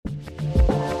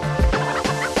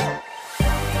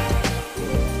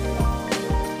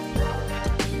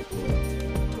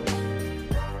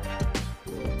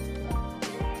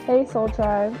Soul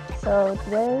Tribe. So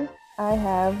today I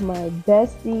have my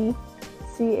bestie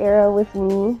Cierra with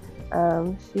me.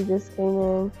 She just came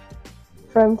in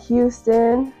from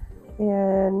Houston,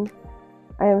 and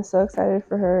I am so excited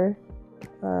for her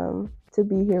to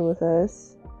be here with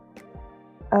us.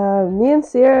 Me and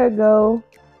Cierra go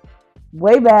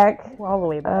way back, all the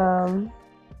way back.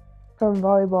 From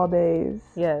volleyball days.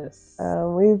 Yes.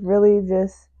 We've really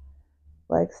just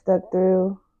stuck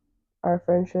through our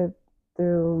friendship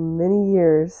through many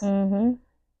years. Mm-hmm.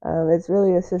 It's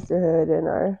really a sisterhood, and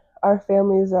our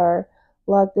families are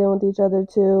locked in with each other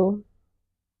too.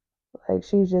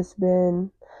 She's just been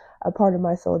a part of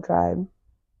my soul tribe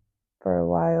for a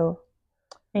while.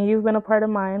 And you've been a part of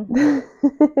mine.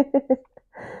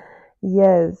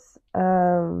 Yes.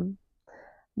 But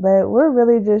we're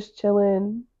really just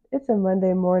chilling. It's a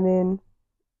Monday morning.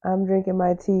 I'm drinking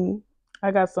my tea. I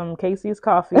got some Casey's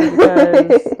coffee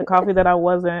because the coffee that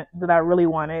I really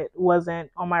wanted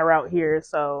wasn't on my route here.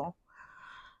 So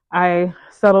I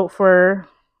settled for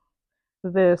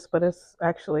this, but it's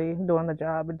actually doing the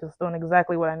job and just doing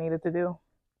exactly what I needed to do.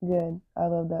 Good. I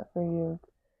love that for you.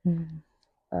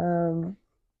 Mm-hmm.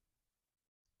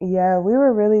 Yeah, we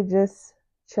were really just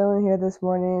chilling here this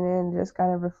morning and just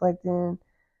kind of reflecting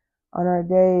on our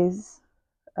days.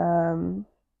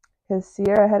 Because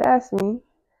Cierra had asked me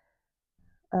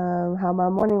how my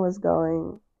morning was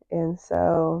going, and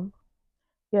so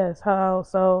yes, how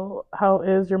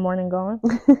is your morning going?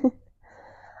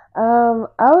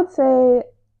 I would say,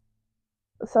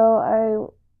 so I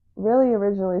really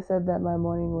originally said that my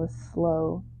morning was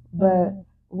slow, but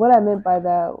what I meant by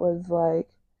that was I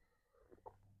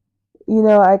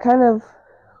kind of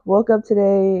woke up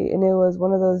today and it was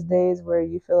one of those days where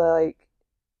you feel like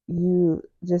you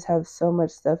just have so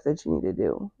much stuff that you need to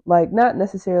do. Not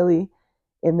necessarily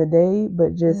in the day,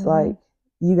 but just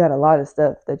you got a lot of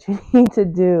stuff that you need to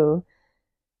do.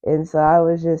 And so I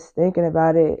was just thinking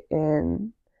about it,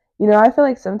 and I feel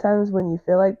like sometimes when you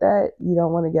feel like that, you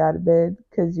don't want to get out of bed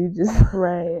because you just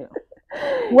right.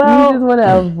 Well, you just want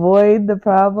to avoid the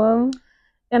problem.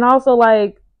 And also,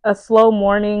 a slow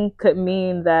morning could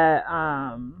mean that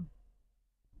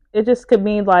it just could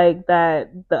mean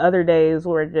that the other days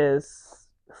were just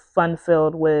fun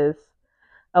filled with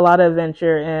a lot of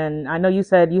adventure. And I know you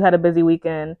said you had a busy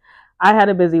weekend. I had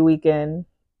a busy weekend.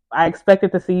 I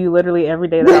expected to see you literally every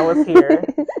day that I was here.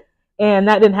 And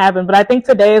that didn't happen. But I think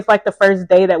today is the first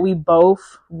day that we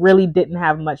both really didn't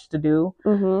have much to do.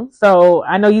 Mm-hmm. So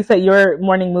I know you said your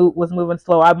morning was moving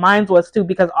slow. Mine was too,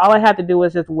 because all I had to do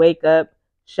was just wake up,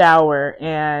 shower,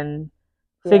 and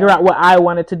figure out what I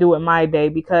wanted to do with my day,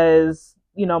 because,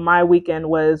 my weekend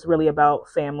was really about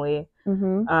family.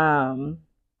 Mm-hmm.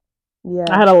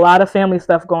 I had a lot of family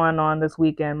stuff going on this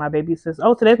weekend. My baby sister.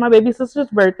 Oh, today's my baby sister's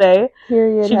birthday.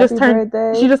 Period. She just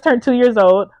turned 2 years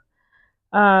old.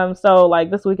 So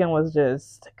this weekend was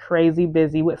just crazy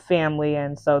busy with family,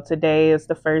 and so today is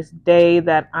the first day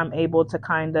that I'm able to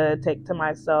kind of take to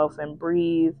myself and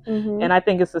breathe. Mm-hmm. And I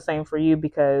think it's the same for you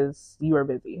because you are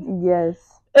busy. Yes.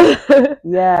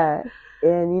 Yeah.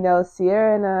 And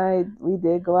Cierra and I, we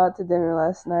did go out to dinner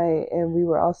last night, and we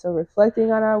were also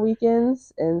reflecting on our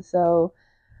weekends, and so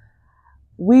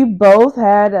we both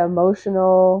had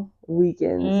emotional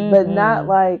weekends, but not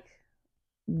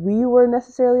we were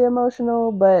necessarily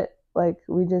emotional, but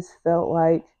we just felt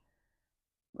like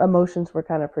emotions were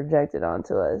kind of projected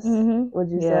onto us. Mm-hmm.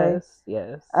 Would you say?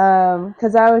 Yes.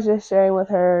 Because I was just sharing with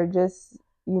her, just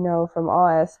from all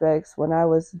aspects, when I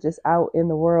was just out in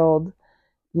the world,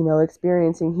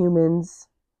 experiencing humans,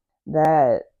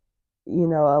 that a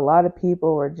lot of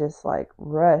people were just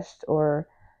rushed or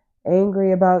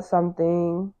angry about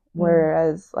something,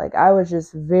 whereas I was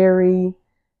just very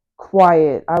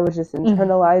quiet. I was just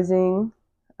internalizing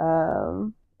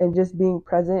and just being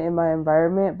present in my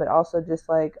environment, but also just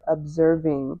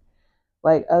observing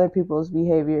other people's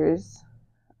behaviors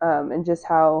and just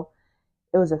how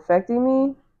it was affecting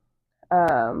me.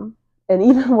 And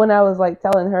even when I was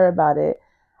telling her about it,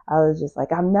 I was just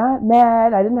I'm not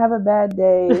mad. I didn't have a bad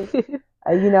day.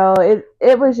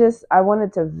 It was just, I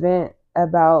wanted to vent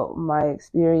about my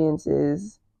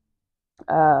experiences.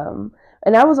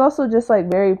 And I was also just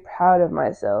very proud of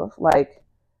myself.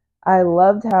 I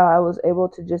loved how I was able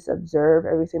to just observe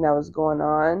everything that was going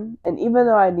on. And even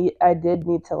though I did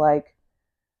need to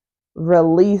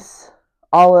release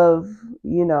all of,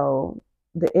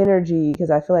 the energy, because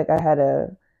I feel like I had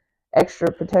a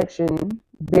extra protection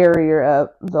barrier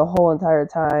up the whole entire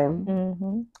time.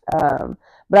 Mm-hmm.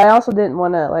 But I also didn't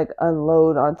want to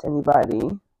unload onto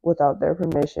anybody without their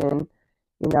permission.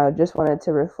 I just wanted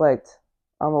to reflect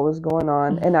on what was going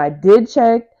on. And I did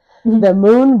check The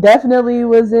moon definitely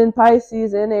was in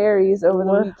Pisces and Aries over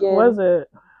the weekend. Was it?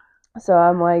 So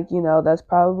I'm like, that's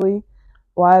probably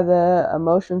why the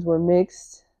emotions were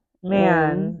mixed.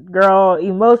 Man, girl,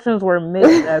 emotions were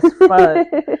mixed as fuck.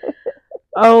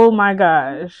 Oh my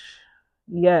gosh.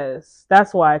 Yes,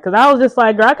 that's why. Because I was just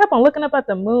like, girl, I kept on looking up at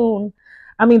the moon.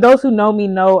 I mean, those who know me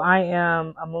know I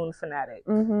am a moon fanatic.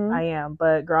 I am.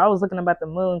 But girl, I was looking up at the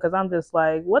moon because I'm just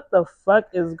like, what the fuck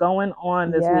is going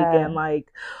on this weekend?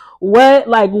 Like, what?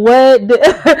 Like, what?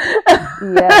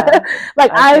 Yeah.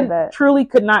 Like, I truly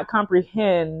could not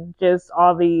comprehend just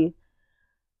all the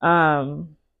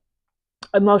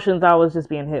emotions I was just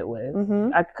being hit with.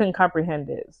 I couldn't comprehend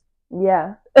it.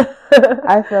 Yeah.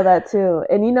 I feel that too.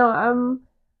 And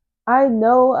I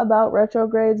know about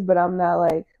retrogrades, but I'm not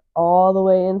like all the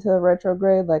way into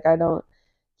retrograde. Like I don't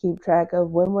keep track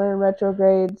of when we're in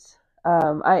retrogrades.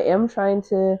 I am trying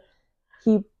to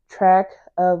keep track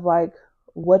of like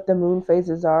what the moon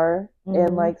phases are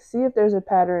and like see if there's a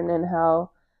pattern in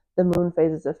how the moon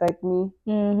phases affect me.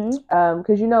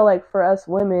 Because like for us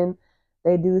women,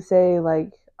 they do say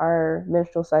like our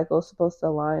menstrual cycle is supposed to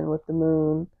align with the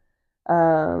moon.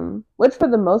 Which for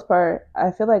the most part,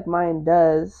 I feel like mine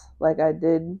does. Like I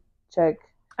did check,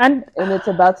 and it's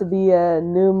about to be a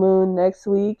new moon next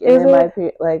week, and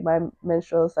then my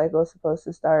menstrual cycle is supposed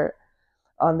to start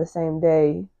on the same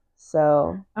day.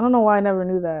 So I don't know why I never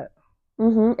knew that.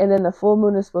 And then the full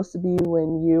moon is supposed to be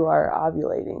when you are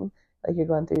ovulating, like you're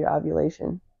going through your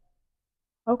ovulation.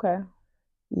 Okay.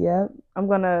 Yep. I'm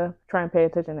gonna try and pay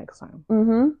attention next time.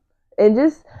 And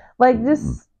just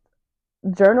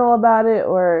journal about it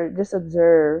or just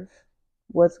observe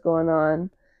what's going on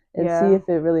and see if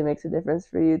it really makes a difference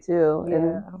for you too.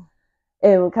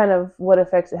 And kind of what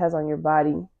effects it has on your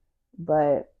body.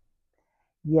 But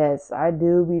yes, I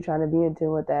do be trying to be in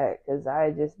tune with that because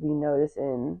I just be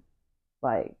noticing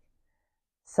like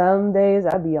some days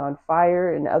I be on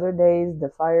fire and other days the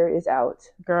fire is out.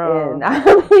 Girl. And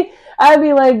I'd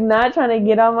be like not trying to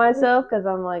get on myself because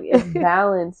I'm like, it's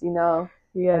balance,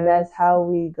 Yeah, and that's how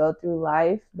we go through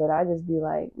life. But I just be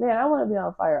like, man, I want to be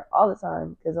on fire all the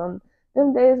time because on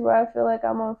them days where I feel like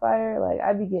I'm on fire, like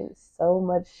I be getting so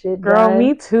much shit done. Girl,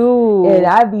 me too. And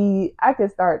I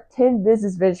could start 10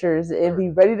 business ventures and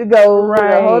be ready to go for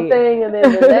the whole thing. And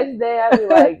then the next day I'd be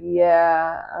like,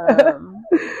 yeah,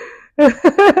 I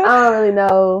don't really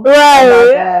know about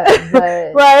that.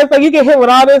 But right, it's like you get hit with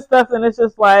all this stuff and it's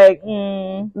just like,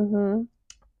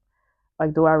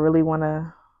 like, do I really want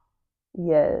to?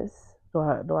 Yes. Do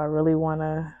I really want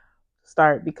to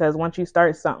start? Because once you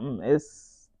start something,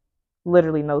 it's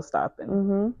literally no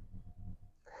stopping.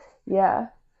 Yeah.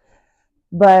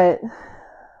 But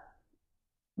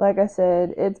like I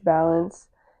said, it's balance.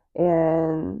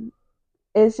 And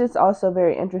it's just also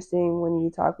very interesting when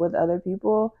you talk with other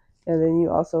people and then you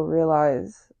also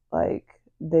realize like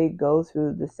they go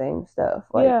through the same stuff.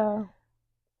 Like,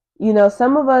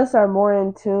 some of us are more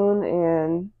in tune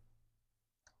and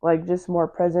like just more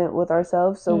present with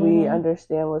ourselves, so we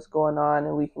understand what's going on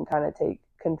and we can kind of take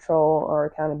control or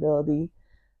accountability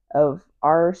of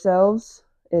ourselves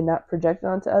and not project it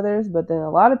onto others. But then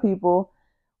a lot of people,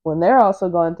 when they're also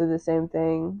going through the same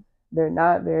thing, they're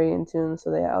not very in tune, so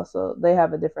they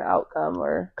have a different outcome.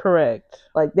 Or correct,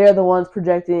 like they're the ones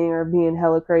projecting or being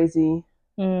hella crazy.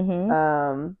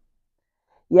 Yeah,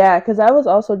 because I was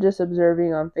also just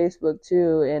observing on Facebook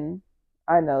too, and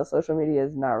I know social media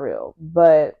is not real,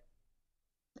 but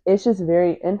it's just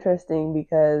very interesting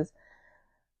because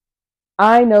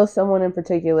I know someone in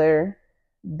particular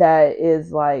that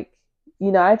is like,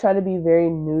 I try to be very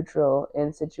neutral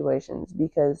in situations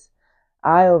because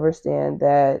I understand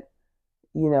that,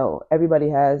 everybody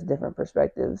has different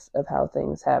perspectives of how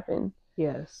things happen.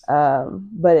 Yes.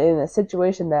 But in a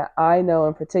situation that I know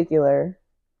in particular,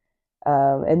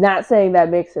 and not saying that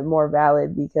makes it more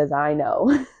valid because I know,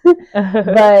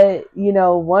 but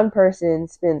one person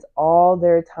spends all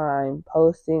their time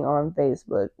posting on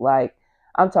Facebook. Like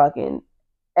I'm talking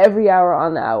every hour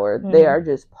on the hour, they are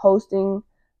just posting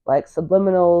like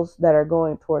subliminals that are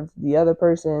going towards the other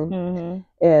person,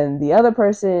 and the other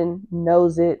person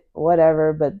knows it,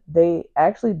 whatever, but they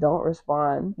actually don't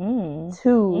respond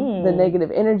to the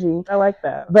negative energy. I like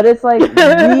that. But it's like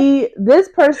this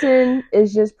person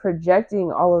is just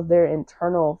projecting all of their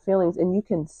internal feelings, and you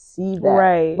can see that.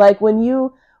 Right. Like when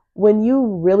you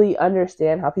really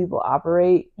understand how people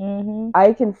operate,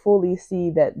 I can fully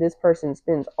see that this person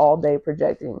spends all day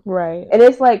projecting. Right. And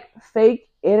it's like fake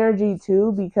energy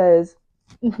too, because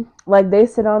like they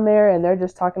sit on there and they're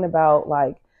just talking about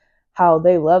like how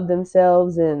they love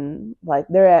themselves and like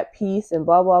they're at peace and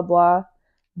blah blah blah,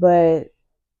 but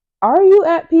are you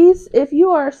at peace if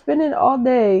you are spending all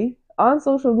day on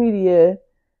social media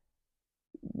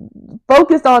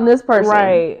focused on this person?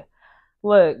 Right.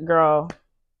 Look, girl,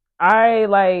 I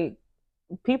like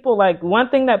people like one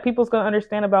thing that people's gonna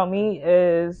understand about me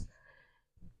is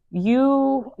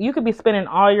you could be spending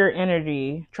all your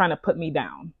energy trying to put me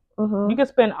down. You could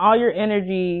spend all your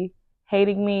energy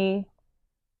hating me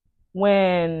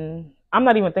when I'm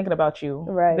not even thinking about you.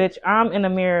 Right. Bitch, I'm in the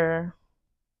mirror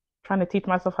trying to teach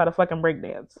myself how to fucking break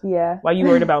dance. Yeah. While you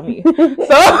worried about me. So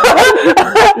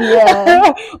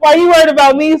yeah. While you worried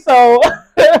about me, so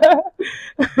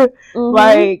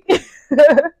like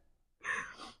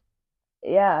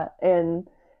yeah, and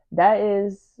that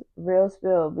is real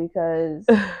spill because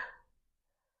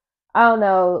I don't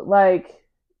know, like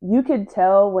you could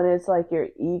tell when it's like your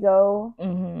ego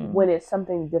when it's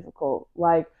something difficult.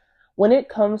 Like when it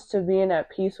comes to being at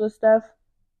peace with stuff,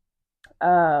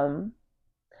 because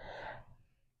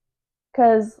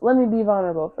let me be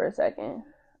vulnerable for a second.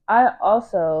 I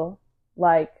also,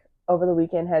 like, over the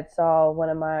weekend had saw one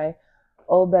of my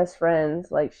old best friends,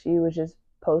 like, she was just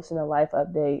posting a life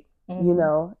update, you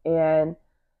know, and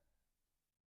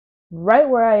right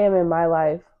where I am in my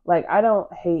life, like, I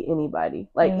don't hate anybody.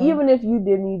 Like, even if you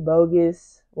did me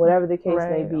bogus, whatever the case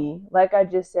may be, like I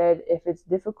just said, if it's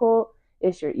difficult,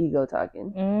 it's your ego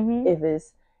talking.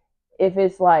 If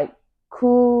it's like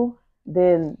cool,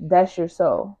 then that's your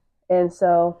soul. And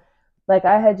so, like,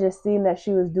 I had just seen that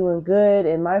she was doing good,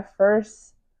 and my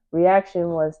first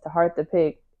reaction was to heart the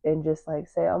pic and just like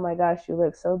say, "Oh my gosh, you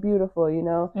look so beautiful," you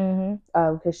know,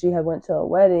 because she had went to a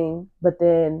wedding. But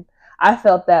then I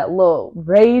felt that little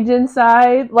rage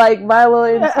inside, like my little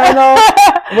internal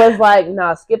was like,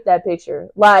 "Nah, skip that picture."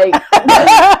 Like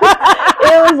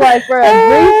it was like for a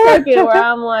brief second where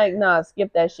I'm like, "Nah,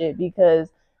 skip that shit," because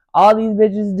all these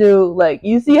bitches do, like,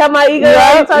 you see how my ego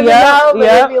is talking about? But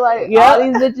it'd be like, all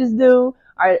these bitches do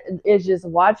is just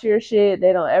watch your shit.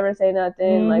 They don't ever say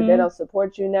nothing. Like, they don't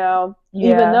support you now.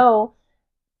 Even though,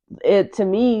 to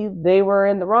me, they were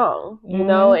in the wrong, you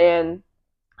know? And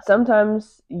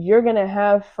sometimes you're going to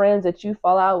have friends that you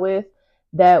fall out with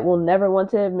that will never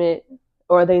want to admit,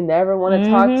 or they never want to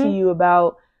talk to you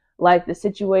about, like, the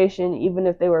situation, even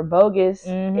if they were bogus.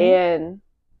 And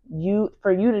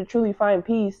for you to truly find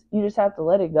peace, you just have to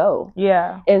let it go.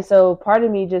 Yeah. And so part of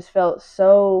me just felt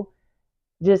so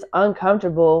just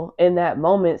uncomfortable in that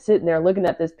moment, sitting there looking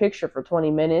at this picture for 20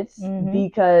 minutes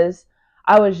because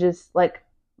I was just like,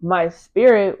 my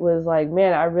spirit was like,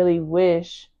 man, I really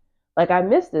wish, like, I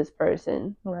miss this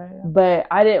person. Right. But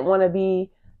I didn't want to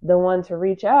be the one to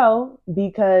reach out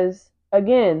because,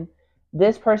 again,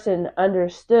 this person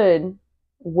understood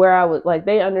where I was, like,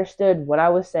 they understood what I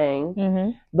was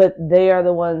saying, but they are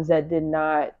the ones that did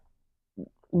not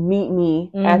meet me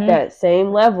at that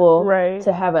same level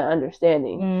to have an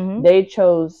understanding. They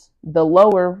chose the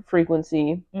lower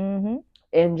frequency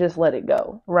and just let it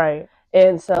go. Right.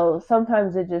 And so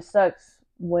sometimes it just sucks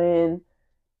when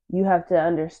you have to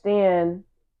understand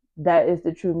that is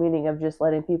the true meaning of just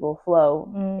letting people flow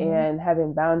and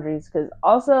having boundaries. Because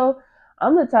also,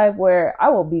 I'm the type where I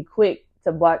will be quick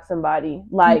to block somebody.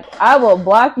 Like, I will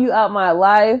block you out my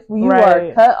life. You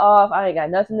are cut off. I ain't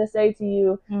got nothing to say to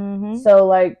you. So,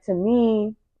 like, to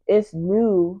me, it's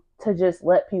new to just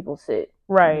let people sit.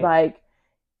 Right. Like,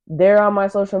 they're on my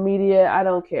social media. I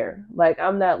don't care. Like,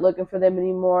 I'm not looking for them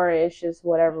anymore. It's just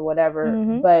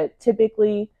whatever. But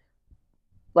typically,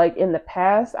 like, in the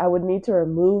past, I would need to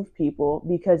remove people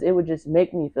because it would just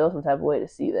make me feel some type of way to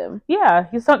see them. Yeah,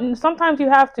 sometimes you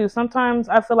have to. Sometimes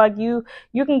I feel like you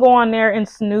can go on there and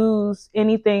snooze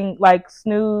anything, like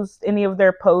snooze any of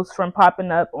their posts from popping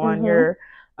up on your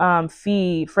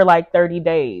feed for like 30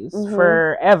 days,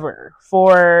 forever,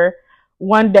 for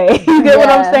one day. You get what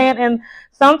I'm saying? And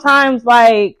sometimes,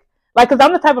 like, because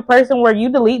I'm the type of person where you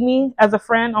delete me as a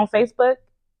friend on Facebook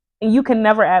and you can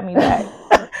never add me back.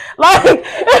 Like,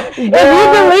 if you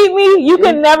delete me, you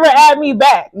can never add me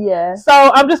back. Yeah. So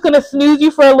I'm just gonna snooze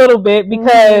you for a little bit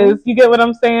because you get what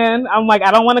I'm saying. I'm like,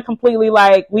 I don't want to completely,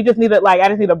 like, we just need to, like, I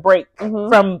just need a break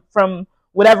from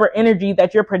whatever energy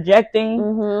that you're projecting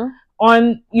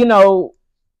on. You know,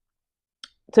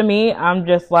 to me, I'm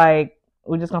just like,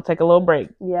 we're just gonna take a little break.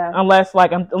 Yeah. Unless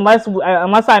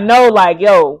I know, like,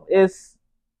 yo, it's.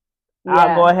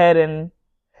 I'll go ahead and.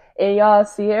 And y'all,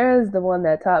 Cierra is the one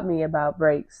that taught me about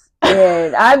breaks.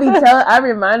 And I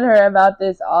remind her about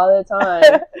this all the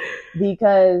time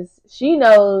because she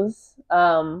knows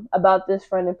about this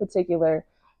friend in particular,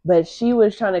 but she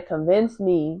was trying to convince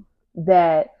me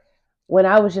that when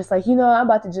I was just like, you know, I'm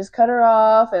about to just cut her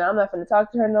off and I'm not going to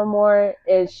talk to her no more.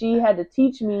 And she had to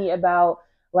teach me about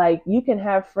like you can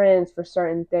have friends for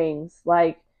certain things.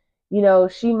 Like, you know,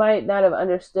 she might not have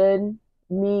understood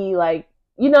me. Like,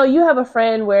 you know, you have a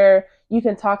friend where you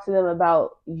can talk to them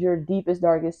about your deepest,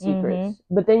 darkest secrets.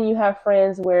 But then you have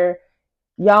friends where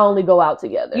y'all only go out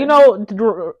together. You know,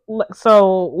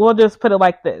 so we'll just put it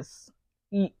like this.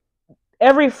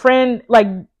 Every friend, like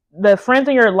the friends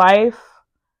in your life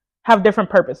have different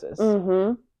purposes.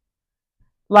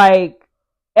 Like,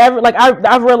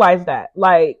 I've realized that.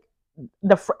 Like,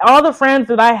 all the friends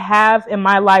that I have in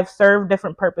my life serve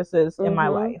different purposes in my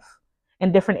life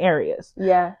in different areas.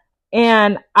 Yeah.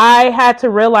 And I had to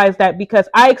realize that because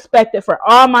I expected for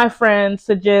all my friends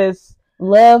to just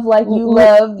love like you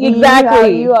love exactly how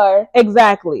you are.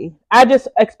 Exactly. I just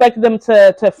expected them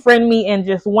to friend me in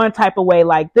just one type of way.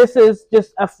 Like, this is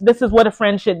what a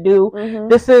friend should do.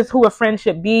 This is who a friend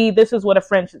should be. This is what a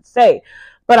friend should say.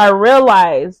 But I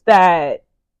realized that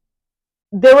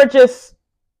there were just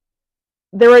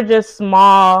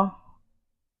small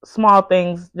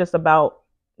things just about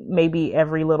maybe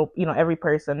every little, you know, every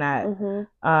person that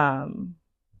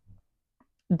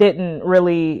didn't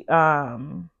really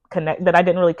connect, that I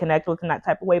didn't really connect with in that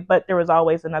type of way, but there was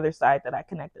always another side that I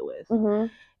connected with.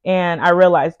 And I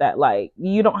realized that, like,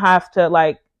 you don't have to,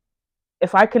 like,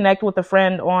 if I connect with a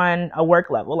friend on a work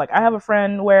level, like I have a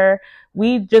friend where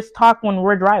we just talk when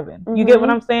we're driving. You get what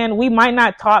I'm saying? We might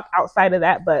not talk outside of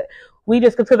that, but we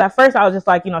just, because at first I was just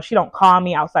like, you know, she don't call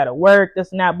me outside of work, this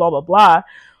and that, blah, blah, blah.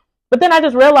 But then I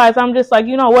just realized, I'm just like,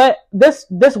 you know what? This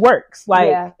works.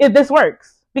 Like, this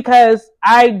works because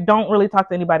I don't really talk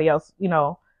to anybody else, you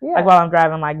know, like while I'm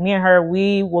driving. Like, me and her,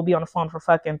 we will be on the phone for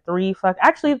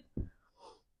actually,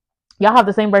 y'all have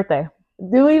the same birthday.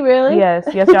 Do we really? Yes,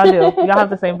 y'all do. Y'all have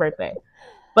the same birthday.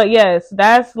 But yes,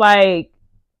 that's like,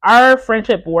 our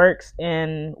friendship works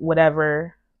in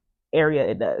whatever area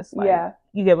it does. Like,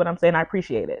 you get what I'm saying? I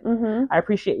appreciate it. I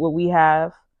appreciate what we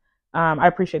have. I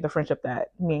appreciate the friendship that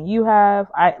me and you have.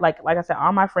 Like I said,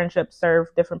 all my friendships serve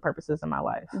different purposes in my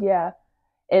life. Yeah.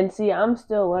 And see, I'm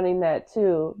still learning that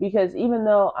too, because even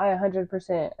though I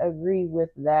 100% agree with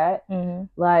that,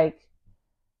 like,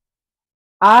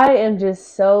 I am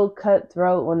just so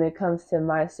cutthroat when it comes to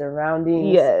my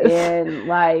surroundings. Yes. And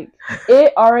like,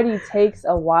 it already takes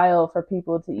a while for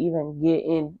people to even get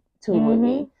in tune with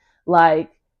me. Like,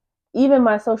 even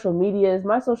my social medias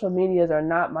are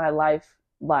not my life,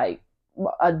 like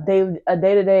a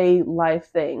day-to-day life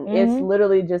thing. It's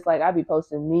literally just like, I be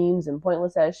posting memes and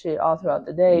pointless ass shit all throughout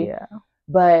the day.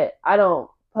 But I don't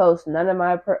post none of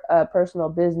my personal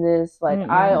business. Like,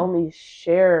 I only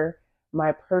share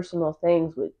my personal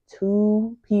things with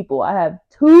 2 people. I have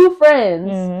 2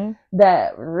 friends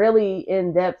that really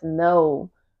in depth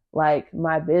know, like,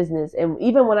 my business. And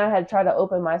even when I had tried to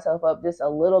open myself up just a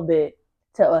little bit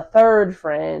to a 3rd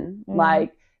friend,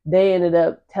 like, they ended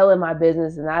up telling my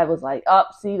business, and I was like, oh,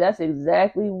 see, that's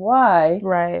exactly why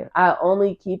I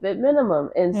only keep it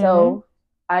minimum. And so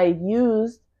I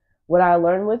used what I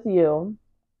learned with you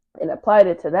and applied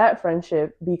it to that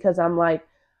friendship, because I'm like,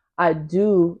 I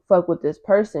do fuck with this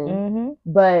person,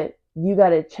 but you got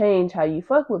to change how you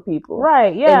fuck with people.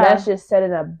 Right. Yeah. And that's just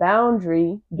setting a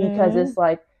boundary, because it's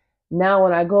like, now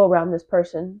when I go around this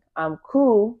person, I'm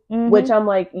cool, which I'm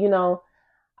like, you know,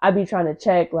 I be trying to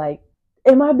check, like,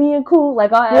 am I being cool?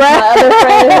 Like, I'll ask my other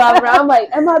friends, I'm like,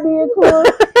 am I being cool?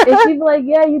 And she'd be like,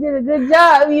 yeah, you did a good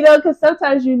job, you know, because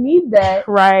sometimes you need that.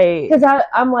 Right. Because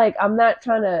I'm like, I'm not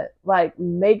trying to, like,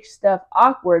 make stuff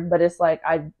awkward, but it's like,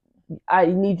 I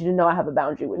need you to know I have a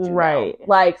boundary with you. Right. Now.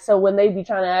 Like, so when they be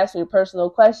trying to ask me personal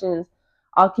questions,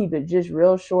 I'll keep it just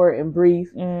real short and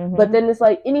brief. But then it's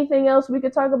like, anything else we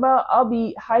could talk about, I'll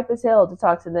be hype as hell to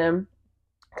talk to them.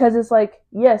 Because it's like,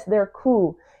 yes, they're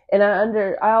cool. And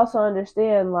I also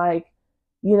understand, like,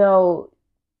 you know,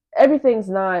 everything's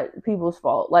not people's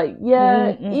fault. Like,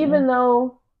 even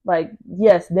though, like,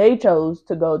 yes, they chose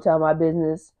to go tell my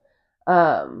business,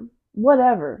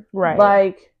 whatever. Right.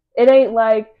 Like, it ain't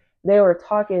like they were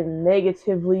talking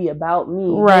negatively about me.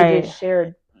 Right. They just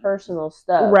shared personal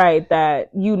stuff. Right. That,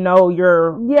 you know,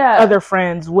 your other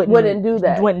friends wouldn't do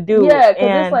that. Yeah,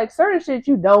 because it's like certain shit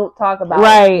you don't talk about.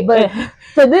 Right. But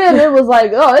to them, it was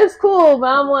like, oh, it's cool. But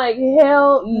I'm like,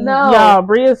 hell no. Y'all,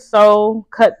 Brie is so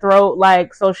cutthroat.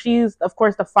 Like, so she's, of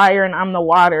course, the fire and I'm the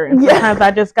water. And sometimes I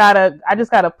just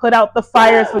gotta put out the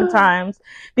fire sometimes,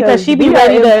 because she be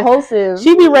ready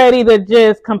to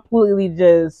just completely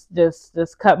just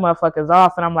cut motherfuckers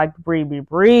off. And I'm like,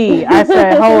 Brie. I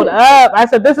said, hold up. I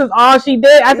said, this is all she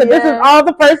did. I said, this is all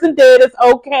the person did. It's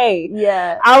okay.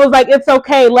 Yeah. I was like, it's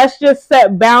okay. Let's just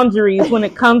set boundaries when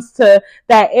it comes to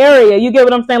that area. You get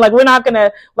what I'm saying? Like, we're not going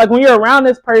to, like, when you're around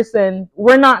this person,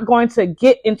 we're not going to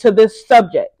get into this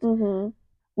subject. Mm-hmm.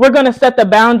 We're going to set the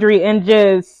boundary and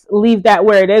just leave that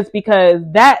where it is, because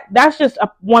that's just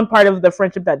one part of the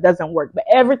friendship that doesn't work. But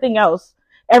everything else,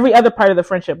 every other part of the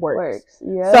friendship works.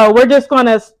 Yeah. So we're just going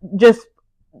to just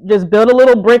build a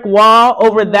little brick wall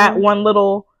over that one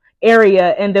little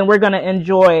area, and then we're going to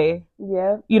enjoy,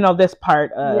 this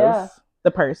part of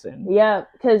the person. Yeah,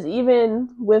 because even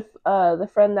with the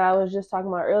friend that I was just talking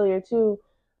about earlier too,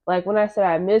 like when I said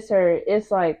I miss her,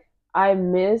 it's like I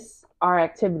miss our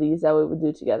activities that we would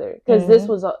do together, because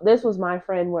this was my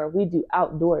friend where we do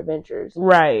outdoor adventures,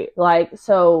 right? Like,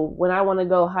 so when I want to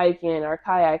go hiking or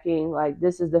kayaking, like,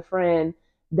 this is the friend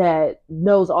that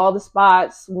knows all the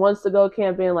spots, wants to go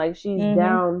camping, like, she's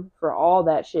down for all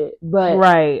that shit. But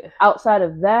outside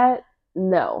of that,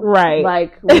 no,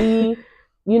 like, we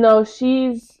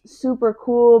she's super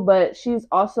cool, but she's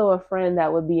also a friend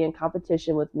that would be in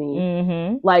competition with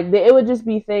me. Like, it would just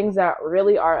be things that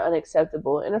really are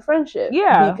unacceptable in a friendship.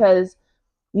 Yeah, because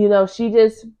she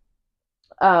just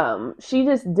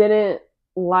didn't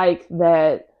like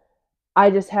that I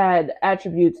just had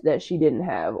attributes that she didn't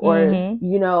have, or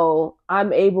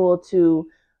I'm able to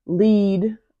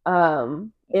lead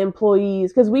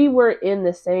employees, because we were in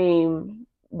the same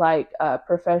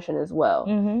profession as well.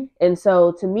 And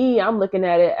so to me, I'm looking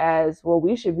at it as, well,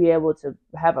 we should be able to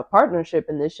have a partnership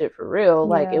in this shit for real.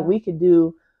 Like, and we could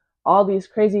do all these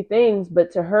crazy things,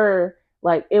 but to her,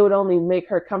 like, it would only make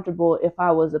her comfortable if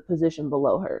I was a position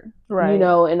below her,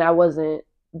 and I wasn't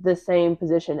the same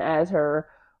position as her,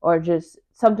 or just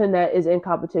something that is in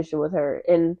competition with her.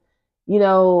 And,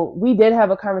 we did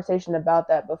have a conversation about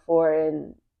that before,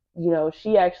 and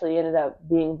she actually ended up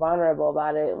being vulnerable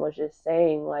about it and was just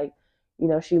saying, like,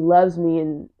 she loves me,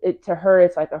 and to her,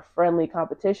 it's like a friendly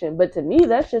competition. But to me,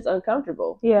 that's just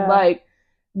uncomfortable. Yeah. Like,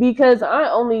 because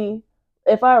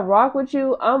if I rock with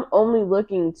you, I'm only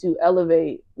looking to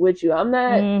elevate with you. I'm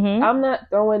not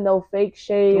throwing no fake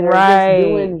shade or just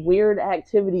doing weird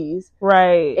activities.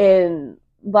 Right. And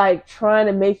like trying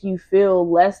to make you feel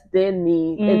less than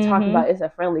me and talking about it's a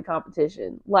friendly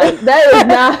competition. Like, that is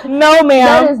not no,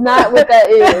 ma'am. That is not what that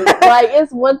is. Like,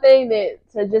 it's one thing to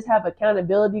just have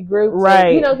accountability groups.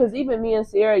 Right. And, because even me and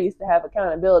Cierra used to have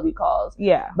accountability calls.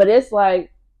 Yeah. But it's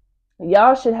like,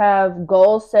 y'all should have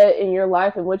goals set in your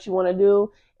life and what you want to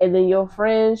do, and then your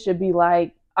friends should be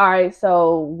like, all right,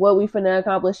 so what we finna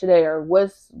accomplish today, or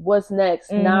what's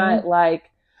next? Not like,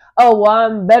 oh, well,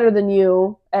 I'm better than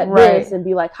you at this, and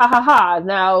be like, ha ha ha,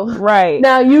 now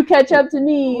you catch up to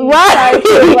me. Right.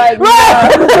 Like,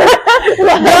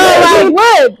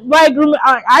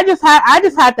 I just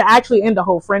had to actually end the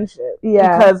whole friendship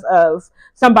because of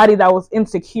somebody that was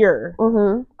insecure.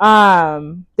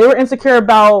 They were insecure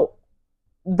about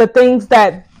the things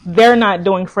that they're not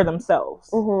doing for themselves.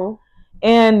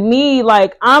 And me,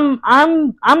 like, I'm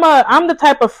the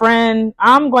type of friend,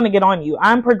 I'm going to get on you.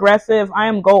 I'm progressive. I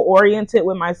am goal oriented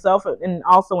with myself, and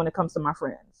also when it comes to my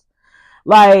friends.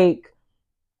 Like,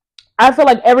 I feel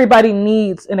like everybody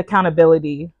needs an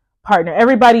accountability partner.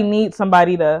 Everybody needs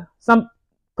somebody to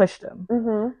push them.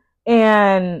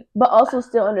 But also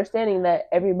still understanding that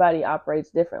everybody operates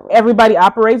differently. Everybody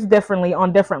operates differently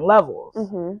on different levels.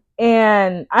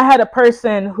 And I had a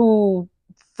person who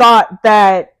thought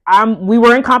that we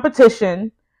were in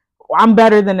competition. I'm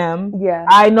better than them. Yeah.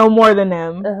 I know more than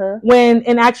them. When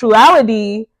in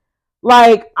actuality,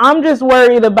 like, I'm just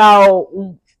worried about,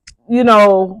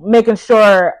 making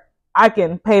sure I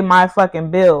can pay my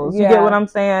fucking bills. You get what I'm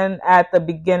saying? At the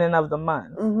beginning of the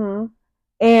month.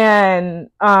 And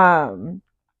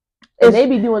they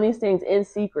be doing these things in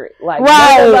secret. Like,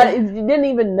 you didn't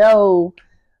even know.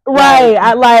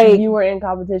 Right. You were in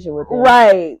competition with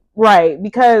them. Right.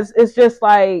 Because it's just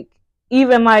like,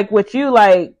 even like with you,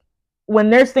 like, when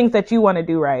there's things that you want to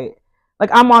do, right? Like,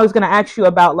 I'm always going to ask you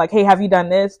about, like, hey, have you done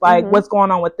this? Like, what's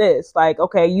going on with this? Like,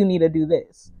 okay, you need to do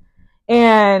this.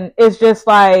 And it's just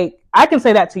like, I can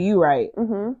say that to you, right?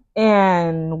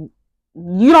 And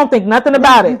you don't think nothing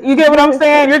about it. You get what I'm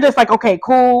saying? You're just like, okay,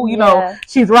 cool.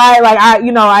 She's right. Like,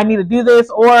 I need to do this.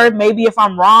 Or maybe if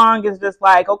I'm wrong, it's just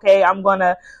like, okay, I'm going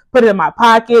to put it in my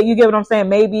pocket. You get what I'm saying?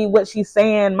 Maybe what she's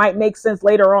saying might make sense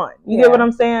later on. You get what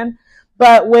I'm saying?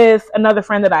 But with another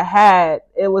friend that I had,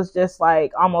 it was just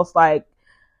like, almost like,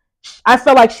 I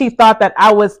felt like she thought that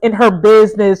I was in her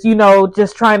business,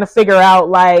 just trying to figure out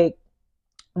like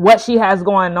what she has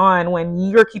going on when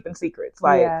you're keeping secrets.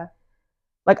 Like,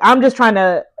 like, I'm just trying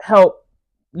to help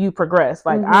you progress.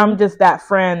 Like I'm just that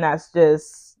friend that's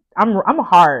just I'm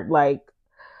hard. Like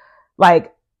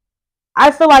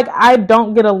I feel like I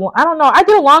don't get along. I don't know. I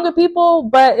get along with people,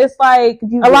 but it's like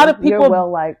a lot of people. You're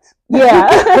well liked.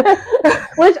 Yeah,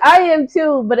 which I am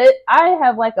too. But I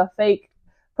have like a fake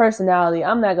personality.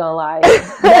 I'm not gonna lie.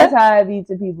 That's how I be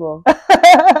to people.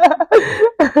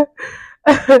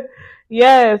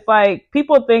 Yeah, it's like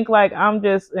people think like I'm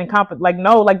just incompetent. Like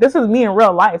no, like this is me in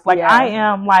real life. Like I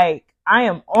am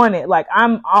on it. Like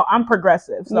I'm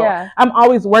progressive. So I'm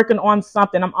always working on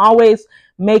something. I'm always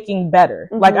making better.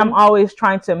 Like I'm always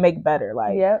trying to make better.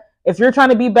 Like if you're trying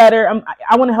to be better,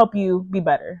 I want to help you be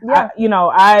better.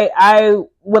 I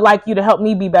would like you to help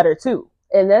me be better too.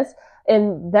 And that's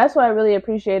what I really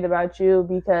appreciate about you,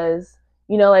 because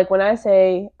like when I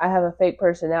say I have a fake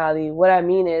personality, what I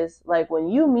mean is like when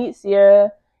you meet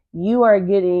Cierra, you are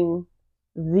getting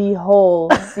the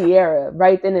whole Cierra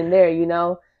right then and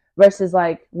there, versus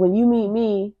like when you meet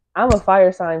me, I'm a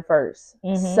fire sign first.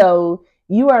 So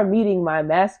you are meeting my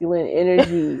masculine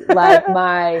energy, like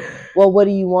what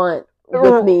do you want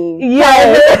with me?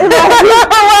 Because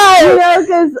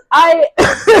I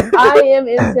am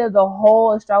into the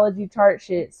whole astrology chart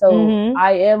shit. So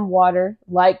I am water,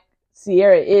 like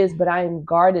Cierra is, but I am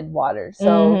guarded water.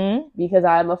 So because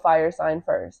I'm a fire sign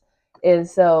first. And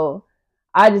so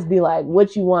I just be like,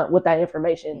 what you want with that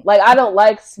information? Like, I don't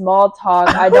like small talk.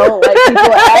 I don't like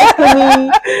people asking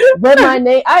me what my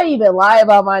name. I even lie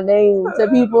about my name to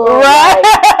people. Right.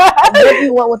 Like, what do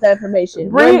you want with that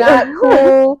information? We're not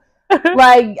cool.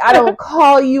 Like, I don't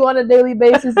call you on a daily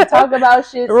basis to talk about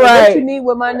shit. So what you need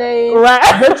with my name,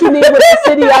 what you need with the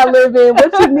city I live in,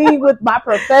 what you need with my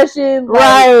profession.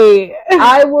 Like,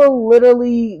 I will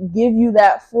literally give you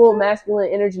that full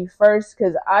masculine energy first,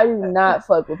 because I do not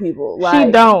fuck with people. Like,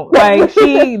 she don't. Like,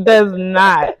 she does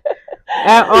not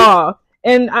at all.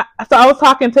 And so I was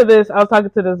talking to this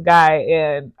guy,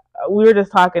 and we were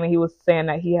just talking, and he was saying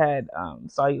that he had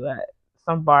saw you at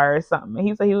some bar or something, and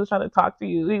he said he was trying to talk to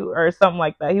you or something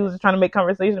like that. He was just trying to make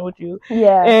conversation with you.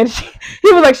 Yeah. And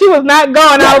he was like, she was not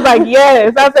going. I was like,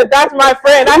 yes. I said, that's my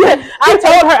friend.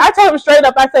 I told him straight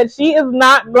up, I said, she is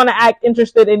not going to act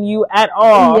interested in you at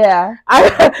all. Yeah. I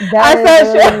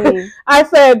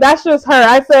said, that's just her.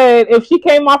 I said, if she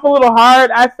came off a little hard,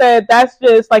 I said, that's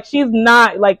just like, she's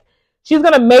not like, she's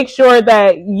going to make sure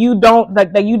that you don't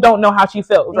know how she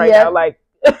feels right now. Like,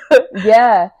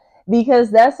 yeah. Because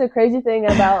that's the crazy thing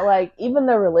about, like, even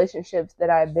the relationships that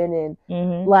I've been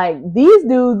in. Like, these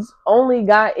dudes only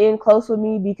got in close with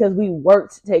me because we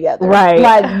worked together. Right.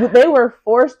 Like, they were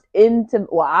forced into,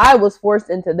 I was forced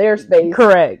into their space.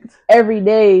 Correct. Every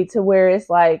day, to where it's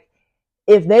like,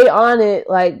 if they on it,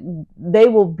 like, they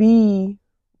will be,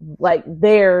 like,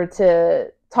 there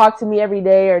to talk to me every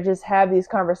day or just have these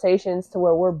conversations to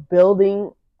where we're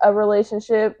building a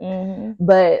relationship.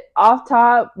 But off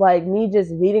top, like, me just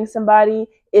meeting somebody,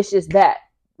 it's just that,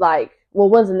 like, well,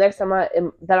 when's the next time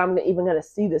that I'm even gonna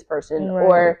see this person?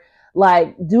 Or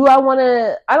like,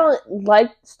 I don't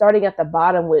like starting at the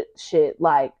bottom with shit.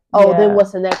 Like, then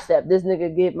what's the next step? This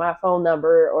nigga get my phone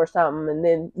number or something, and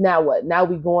then now what? Now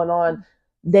we going on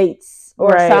dates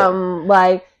or something,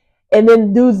 like, and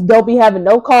then dudes don't be having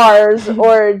no cars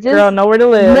or just girl, nowhere to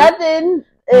live, nothing.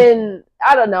 And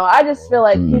I don't know. I just feel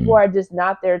like people are just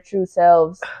not their true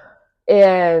selves.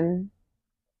 And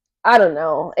I don't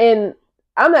know. And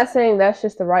I'm not saying that's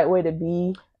just the right way to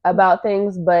be about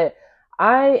things, but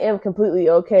I am completely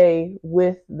okay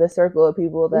with the circle of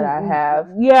people that I have.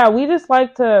 Yeah, we just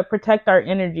like to protect our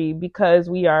energy because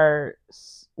we have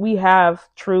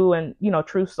true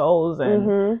souls,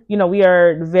 and we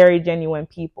are very genuine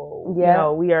people.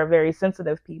 Yeah. We are very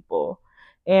sensitive people,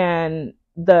 and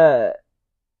the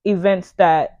events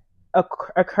that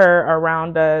occur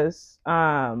around us,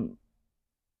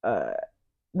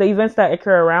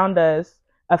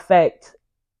 affect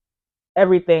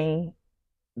everything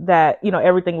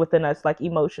everything within us, like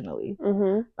emotionally,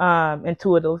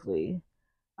 intuitively.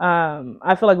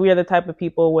 I feel like we are the type of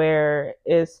people where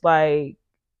it's like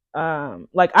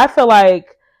I feel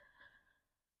like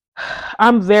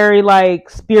I'm very like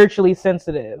spiritually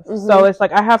sensitive. So it's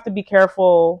like I have to be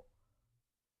careful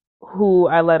who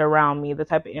I let around me, the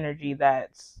type of energy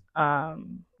that's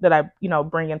that I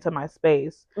bring into my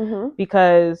space,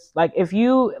 because like if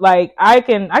you like I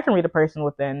can read a person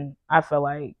within, I feel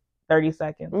like, 30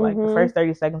 seconds, like the first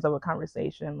 30 seconds of a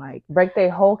conversation, like break their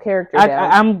whole character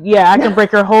down. I can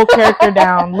break your whole character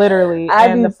down literally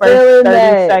in the first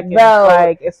 30 seconds. Bro.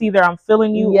 Like it's either I'm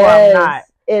feeling you or I'm not.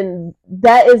 And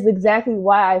that is exactly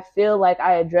why I feel like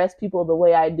I address people the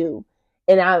way I do.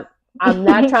 And I'm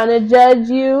not trying to judge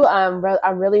you. I'm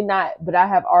really not, but I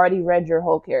have already read your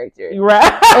whole character. Right.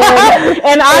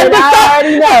 And I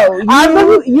already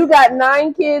know. You got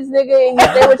 9 kids, nigga, and you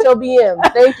stay with your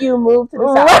BM. Thank you, move to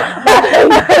the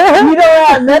side. You don't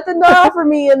have nothing to offer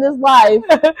me in this life.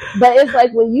 But it's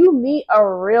like when you meet a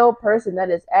real person that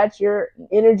is at your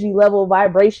energy level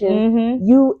vibration,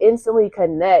 you instantly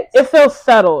connect. It feels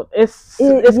settled. It's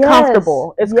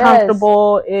comfortable. It's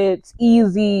comfortable. It's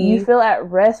easy. You feel at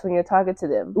rest when you're talking to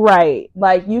them. Right.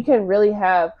 Like you can really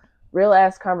have real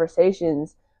ass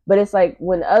conversations, but it's like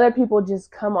when other people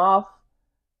just come off,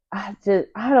 I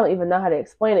don't even know how to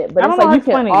explain it, but it's like you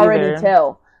can already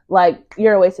tell, like,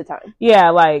 you're a waste of time.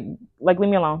 Yeah, like leave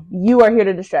me alone. You are here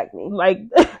to distract me. Like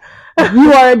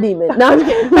you are a demon. No, I'm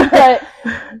kidding.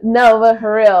 But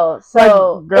for real.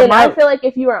 So, like, girl, I feel like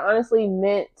if you are honestly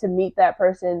meant to meet that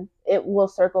person, it will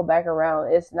circle back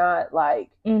around. It's not like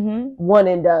one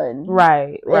and done.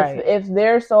 Right. If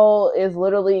their soul is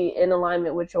literally in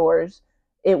alignment with yours,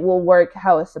 it will work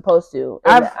how it's supposed to.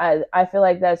 And I feel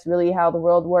like that's really how the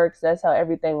world works. That's how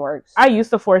everything works. I used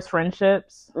to force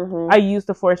friendships. I used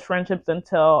to force friendships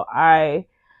until I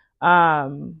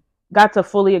got to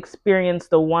fully experience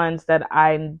the ones that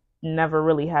I never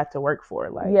really had to work for.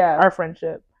 Like our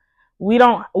friendship. We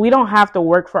don't have to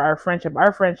work for our friendship.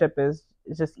 Our friendship is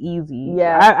just easy.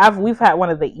 Yeah. We've had one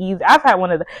of the easy.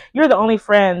 You're the only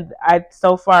friend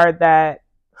so far that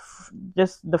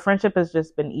just the friendship has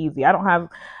just been easy. I don't have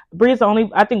Bree's the only.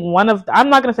 I think I'm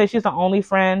not gonna say she's the only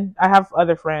friend. I have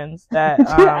other friends that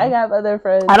I have other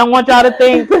friends. I don't want y'all to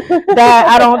think that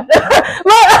I don't.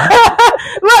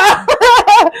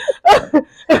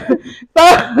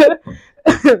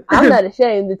 I'm not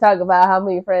ashamed to talk about how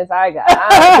many friends I got.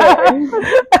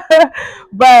 I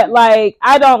but like,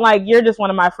 I don't like. You're just one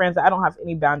of my friends that I don't have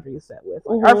any boundaries set with.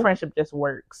 Like, our friendship just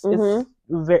works.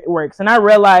 It works, and I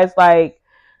realize like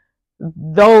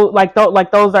those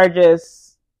are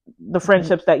just the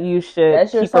friendships that you should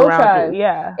keep around you.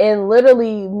 Yeah. And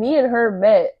literally, me and her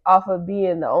met off of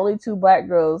being the only 2 Black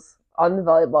girls on the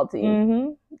volleyball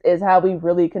team. Is how we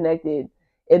really connected.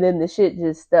 And then the shit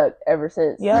just stuck ever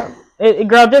since. Yeah.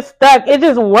 Girl, just stuck. It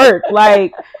just worked.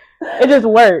 Like, it just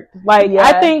worked. Like,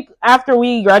 I think after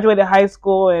we graduated high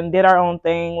school and did our own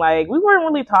thing, like, we weren't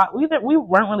really talking.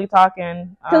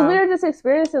 Because we were just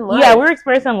experiencing life. Yeah, we were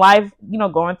experiencing life,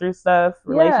 going through stuff,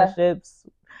 relationships,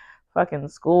 fucking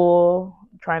school,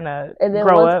 trying to and then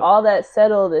grow once up. all that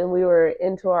settled and we were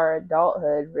into our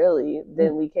adulthood, really,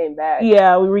 then we came back.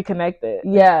 Yeah, we reconnected.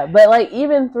 Yeah, but like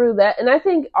even through that, and I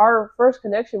think our first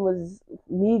connection was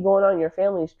me going on your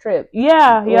family's trip.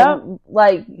 Yeah,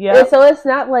 so it's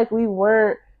not like we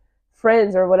weren't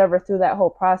friends or whatever through that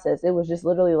whole process. It was just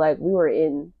literally like we were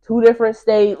in 2 different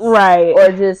states, right,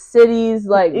 or just cities,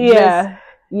 like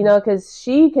because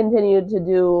she continued to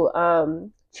do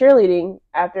cheerleading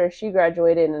after she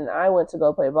graduated, and I went to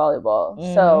go play volleyball.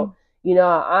 So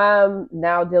I'm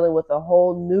now dealing with a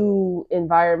whole new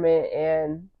environment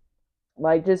and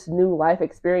like just new life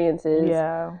experiences.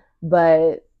 Yeah,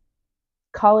 but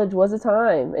college was a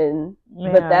time,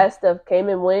 but that stuff came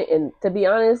and went, and to be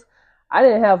honest, I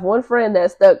didn't have one friend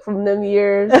that stuck from them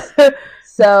years.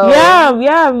 So I'm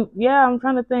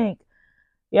trying to think.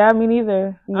 Yeah, me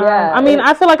neither. Yeah, I mean,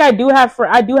 I feel like I do have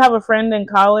a friend in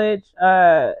college.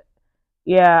 Yeah,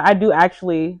 I do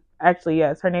actually.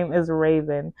 Yes, her name is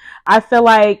Raven. I feel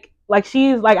like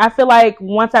she's like. I feel like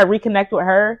once I reconnect with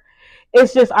her,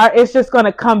 it's just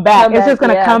gonna come back. It's just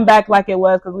gonna come back like it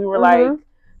was, because we were like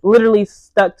literally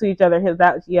stuck to each other.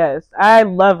 Yes, I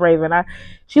love Raven.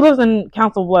 She lives in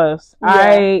Council Bluffs. Girl,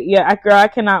 I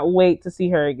cannot wait to see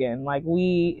her again. Like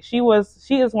she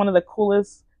is one of the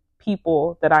coolest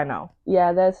people that I know.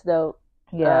 Yeah, that's dope.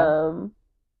 Yeah.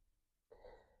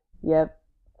 Yep.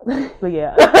 But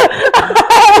yeah.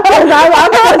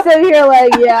 I'm gonna sit here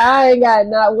like, I ain't got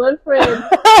not one friend,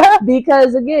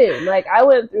 because again, like I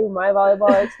went through my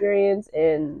volleyball experience,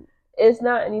 and it's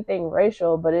not anything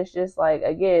racial, but it's just like,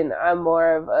 again, I'm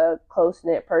more of a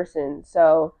close-knit person,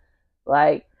 so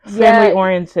like family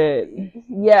oriented.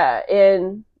 Yeah,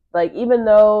 and like even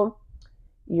though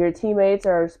your teammates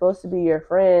are supposed to be your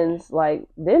friends, like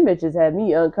them bitches had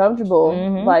me uncomfortable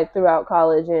like throughout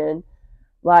college, and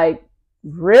like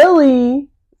really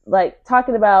like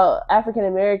talking about African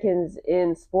Americans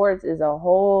in sports is a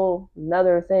whole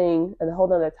nother thing and a whole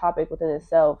nother topic within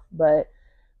itself. But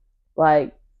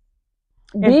like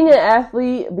being an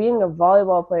athlete, being a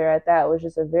volleyball player at that was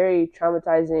just a very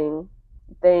traumatizing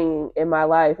thing in my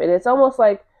life, and it's almost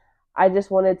like I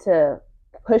just wanted to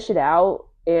push it out,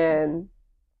 and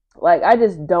like I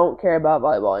just don't care about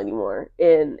volleyball anymore.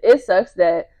 And it sucks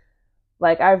that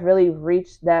like I've really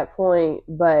reached that point,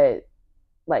 but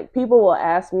like people will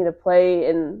ask me to play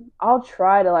and I'll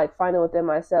try to like find it within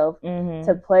myself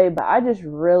to play, but I just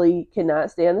really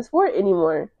cannot stand the sport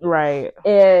anymore. Right.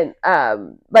 And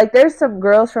like there's some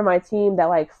girls from my team that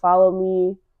like follow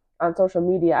me on social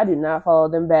media. I do not follow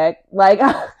them back. Like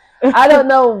I don't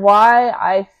know why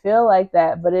I feel like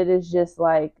that, but it is just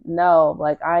like, no,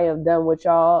 like I am done with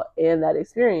y'all and that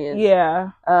experience.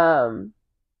 Yeah.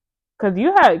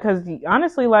 Cause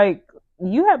honestly, like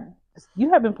you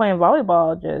have been playing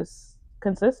volleyball just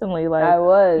consistently. Like I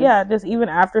was. Yeah, just even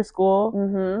after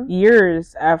school,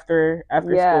 years after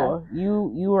school,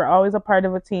 you were always a part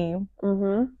of a team.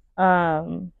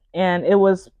 And it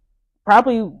was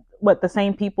probably the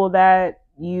same people that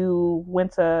you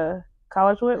went to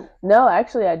college with? No,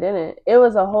 actually I didn't. It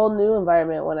was a whole new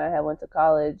environment when I had went to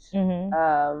college.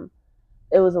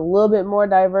 It was a little bit more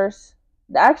diverse.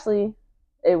 Actually,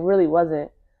 it really wasn't.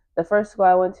 The first school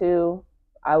I went to,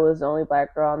 I was the only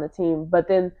black girl on the team. But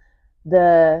then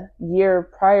the year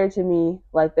prior to me,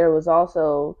 like there was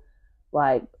also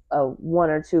like one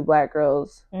or two black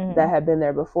girls that had been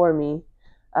there before me.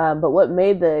 But what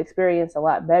made the experience a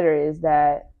lot better is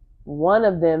that one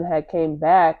of them had came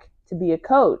back to be a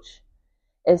coach.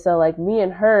 And so like me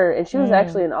and her, and she was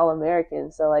actually an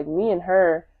All-American. So like me and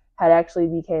her had actually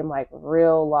became like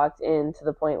real locked in to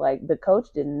the point like the coach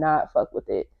did not fuck with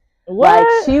it. What? Like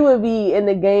she would be in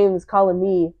the games calling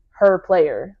me her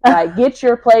player. Like get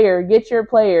your player.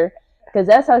 Because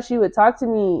that's how she would talk to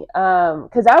me.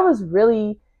 Because I was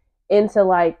really into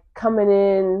like coming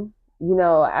in, you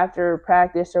know, after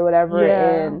practice or whatever,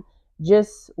 and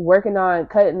just working on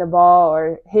cutting the ball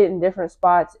or hitting different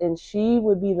spots. And she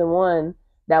would be the one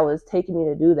that was taking me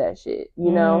to do that shit,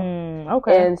 you know?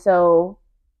 Okay. And so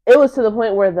it was to the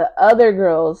point where the other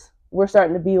girls were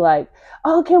starting to be like,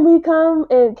 oh, can we come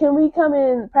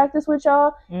and practice with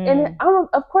y'all? And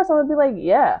of course I'm gonna be like,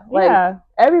 like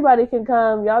everybody can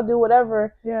come, y'all do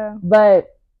whatever. Yeah.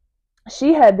 But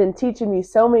she had been teaching me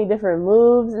so many different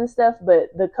moves and stuff, but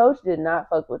the coach did not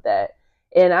fuck with that.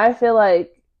 And I feel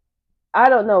like, I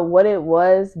don't know what it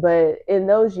was, but in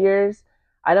those years,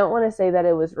 I don't want to say that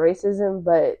it was racism,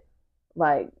 but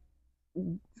like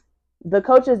the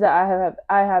coaches that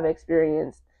I have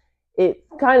experienced, it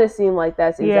kind of seemed like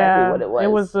that's exactly what it was.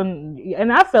 It was,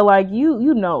 and I feel like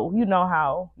you know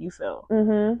how you feel.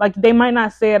 Like they might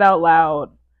not say it out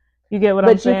loud. You get what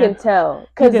I'm saying? But you can tell.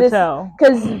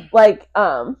 Because like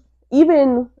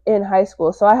even in high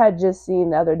school, so I had just seen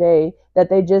the other day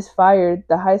that they just fired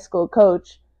the high school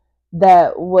coach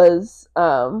that was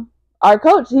our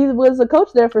coach. He was a coach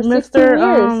there for 16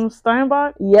 years.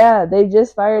 Steinbach? Yeah, they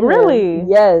just fired him. Really?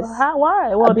 Yes.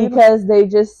 Why? Well, because they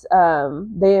just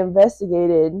they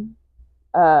investigated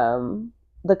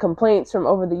the complaints from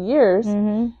over the years,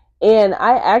 and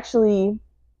I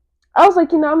was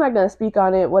like, you know, I'm not gonna speak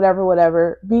on it,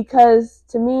 whatever, because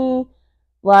to me,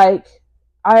 like,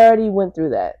 I already went through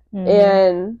that,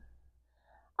 and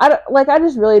I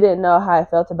just really didn't know how I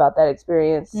felt about that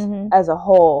experience as a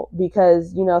whole,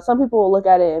 because, you know, some people will look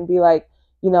at it and be like,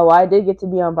 you know, well, I did get to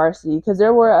be on varsity, because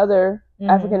there were other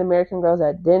African American girls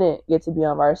that didn't get to be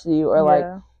on varsity, or like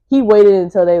he waited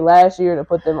until they last year to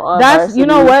put them on varsity. You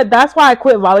know what? That's why I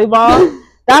quit volleyball.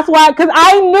 That's why, because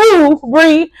I knew,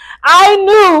 Bree,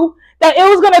 that it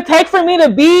was going to take for me to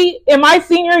be in my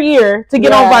senior year to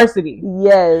get on varsity.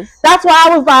 Yes. That's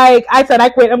why I said I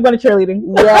quit. I'm going to cheerleading.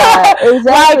 Yeah,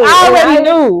 exactly. Like, I already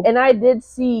knew. And I did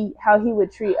see how he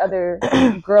would treat other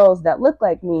girls that looked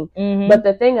like me. But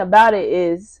the thing about it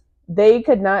is, they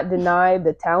could not deny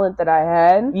the talent that I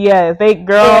had. Yeah,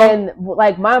 And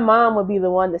like my mom would be the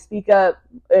one to speak up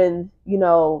and, you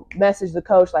know, message the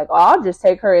coach like, oh, I'll just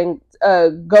take her and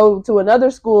go to another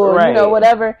school, you know,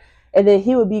 whatever. And then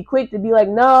he would be quick to be like,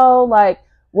 no,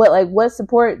 what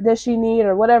support does she need,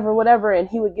 or whatever. And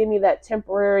he would give me that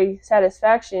temporary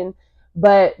satisfaction.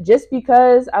 But just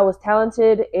because I was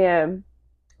talented and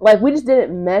like we just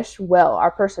didn't mesh well,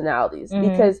 our personalities,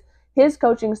 because his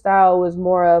coaching style was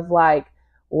more of like,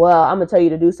 well, I'm going to tell you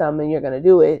to do something and you're going to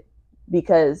do it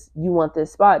because you want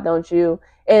this spot, don't you?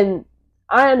 And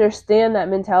I understand that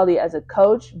mentality as a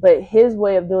coach, but his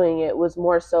way of doing it was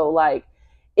more so like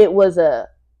it was a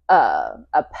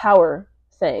power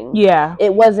thing. Yeah.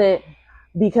 It wasn't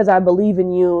because I believe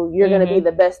in you, you're going to be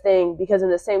the best thing. Because in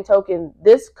the same token,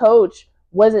 this coach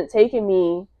wasn't taking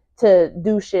me to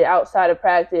do shit outside of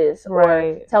practice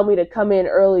or tell me to come in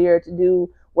earlier to do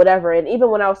whatever. And even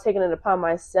when I was taking it upon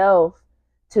myself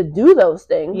to do those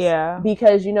things,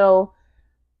 because, you know,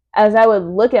 as I would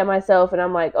look at myself and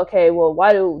I'm like, okay, well,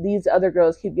 why do these other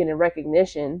girls keep getting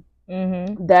recognition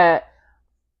that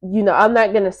I'm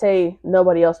not going to say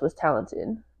nobody else was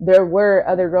talented. There were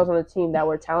other girls on the team that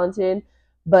were talented,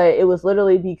 but it was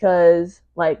literally because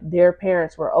like their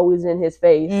parents were always in his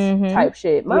face type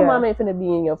shit. My mom ain't finna be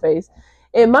in your face.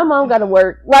 And my mom got to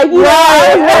work. Like, I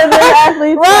was one of those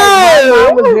athletes. Like, my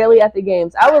mom was barely at the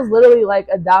games. I was literally like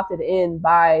adopted in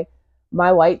by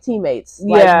my white teammates.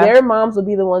 Like, their moms would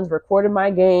be the ones recording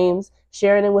my games,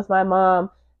 sharing it with my mom.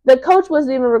 The coach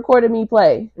wasn't even recording me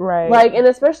play. Right. Like, and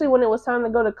especially when it was time to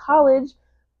go to college,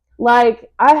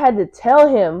 like, I had to tell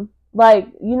him, like,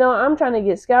 I'm trying to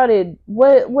get scouted.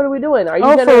 What are we doing? Are you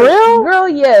gonna for real? Girl,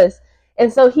 yes.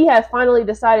 And so he had finally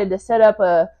decided to set up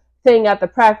a thing at the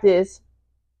practice,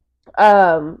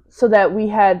 so that we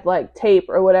had like tape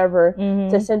or whatever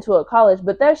to send to a college.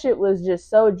 But that shit was just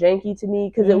so janky to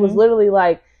me because it was literally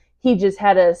like he just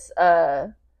had us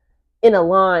in a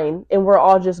line and we're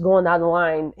all just going down the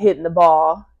line hitting the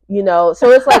ball,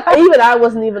 so it's like even I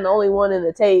wasn't even the only one in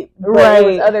the tape, but it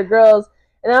was other girls.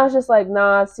 And I was just like,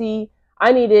 nah, see,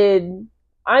 I needed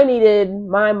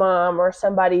my mom or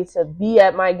somebody to be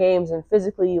at my games and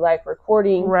physically like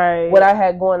recording what I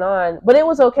had going on. But it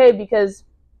was okay because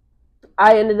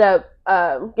I ended up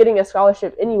getting a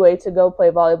scholarship anyway to go play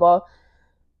volleyball.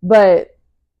 But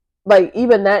like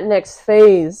even that next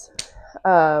phase,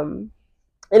 and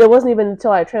it wasn't even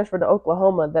until I transferred to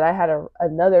Oklahoma that I had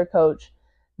another coach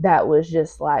that was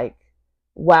just like,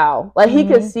 wow. Like he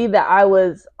could see that I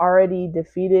was already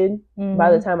defeated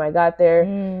by the time I got there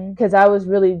because I was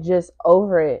really just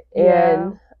over it.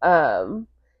 And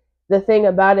the thing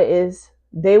about it is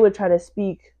they would try to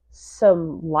speak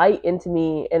some light into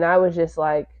me and I was just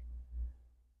like,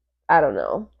 I don't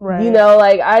know.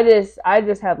 Like I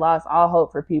just had lost all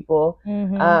hope for people,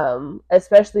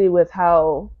 especially with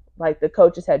how like the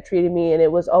coaches had treated me. And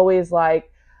it was always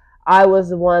like I was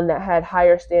the one that had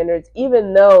higher standards,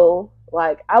 even though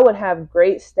like I would have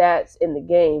great stats in the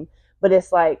game, but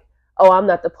it's like, oh, I'm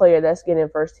not the player that's getting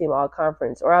first team all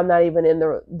conference, or I'm not even in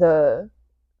the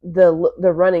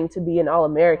running to be an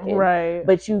All-American. Right.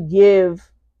 But you give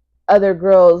other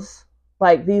girls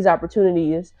like these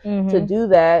opportunities to do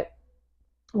that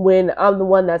when I'm the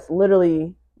one that's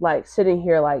literally like sitting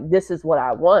here like, this is what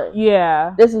I want.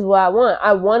 Yeah. This is what I want.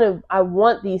 I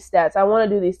want these stats. I want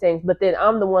to do these things, but then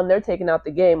I'm the one they're taking out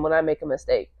the game when I make a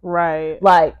mistake. Right.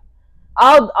 Like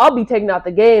I'll be taking out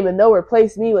the game and they'll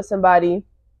replace me with somebody.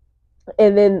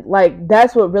 And then like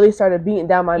that's what really started beating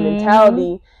down my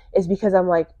mentality is because I'm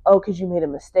like, oh, because you made a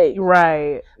mistake.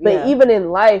 Right. But even in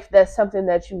life, that's something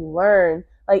that you learn.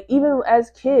 Like even as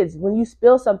kids, when you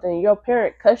spill something, your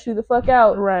parent cuss you the fuck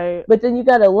out. Right. But then you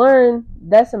got to learn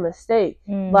that's a mistake.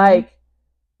 Like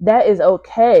that is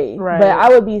okay. Right. But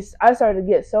I started to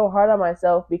get so hard on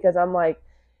myself because I'm like,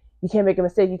 you can't make a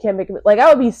mistake. You can't make a like I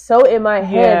would be so in my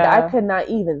head that I could not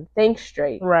even think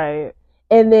straight. Right.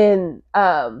 And then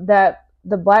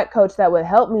the black coach that would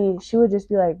help me, she would just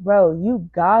be like, bro, you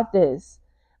got this.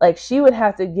 Like she would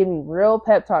have to give me real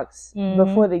pep talks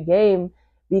before the game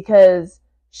because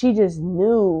she just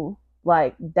knew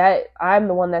like that I'm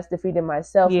the one that's defeating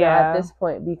myself now at this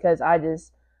point because I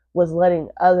just was letting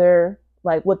other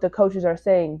like what the coaches are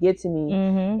saying get to me.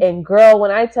 And girl,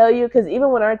 when I tell you, because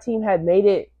even when our team had made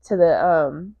it to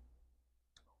the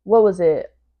what was it?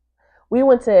 We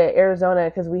went to Arizona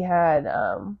because we had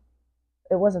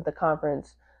it wasn't the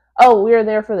conference. Oh, we were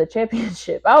there for the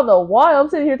championship. I don't know why I'm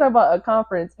sitting here talking about a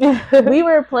conference. We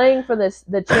were playing for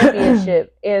the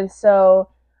championship, and so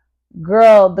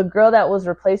the girl that was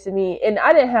replacing me, and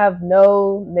I didn't have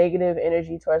no negative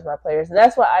energy towards my players, and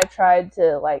that's why I tried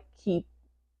to like keep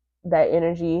that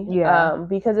energy,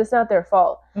 because it's not their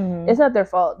fault. It's not their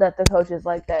fault that the coach is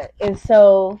like that. And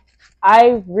so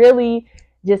I really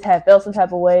just had felt some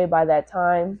type of way by that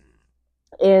time,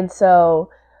 and so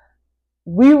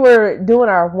we were doing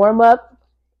our warm-up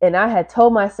and I had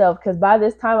told myself, because by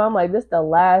this time I'm like, this is the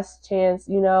last chance,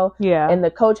 and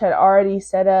the coach had already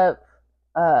set up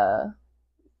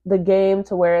the game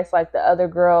to where it's like the other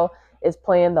girl is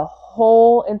playing the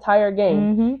whole entire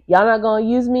game. Y'all not gonna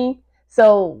use me.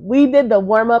 So we did the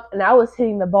warm-up and I was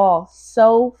hitting the ball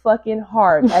so fucking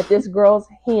hard at this girl's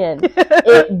hand.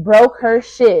 It broke her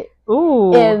shit.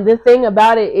 Ooh. And the thing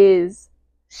about it is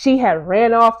she had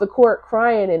ran off the court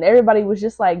crying and everybody was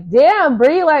just like, damn,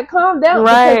 Bree, like calm down.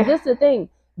 Right. Because this is the thing.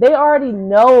 They already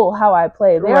know how I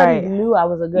play. They already knew I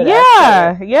was a good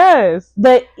athlete. Yes.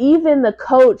 But even the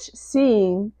coach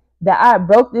seeing that I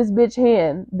broke this bitch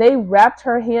hand, they wrapped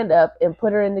her hand up and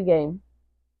put her in the game.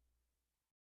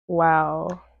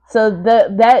 Wow. So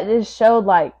that just showed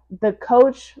like the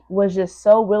coach was just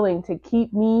so willing to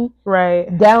keep me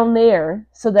down there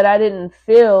so that I didn't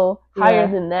feel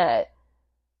higher than that,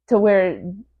 to where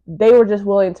they were just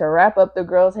willing to wrap up the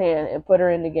girl's hand and put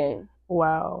her in the game.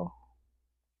 Wow.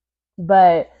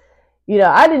 But, you know,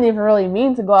 I didn't even really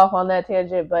mean to go off on that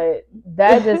tangent, but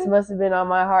that just must have been on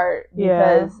my heart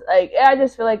because, like, I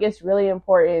just feel like it's really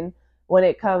important when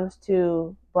it comes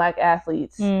to Black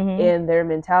athletes and their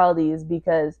mentalities,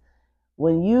 because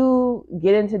when you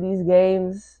get into these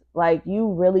games, like,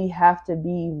 you really have to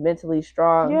be mentally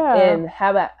strong and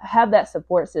have that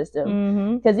support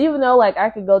system. Because even though, like, I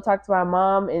could go talk to my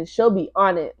mom and she'll be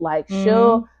on it, like,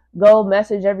 she'll go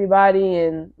message everybody,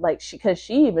 and like, because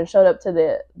she even showed up to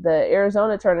the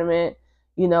Arizona tournament,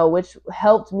 you know, which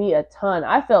helped me a ton.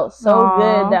 I felt so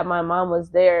good that my mom was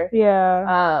there.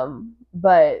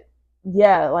 But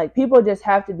yeah, like, people just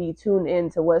have to be tuned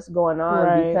into what's going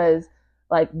on, because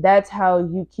like, that's how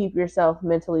you keep yourself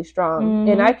mentally strong.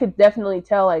 And I could definitely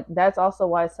tell, like, that's also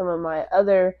why some of my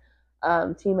other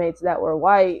teammates that were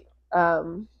white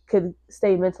could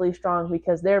stay mentally strong,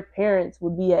 because their parents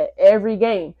would be at every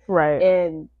game.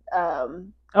 And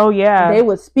they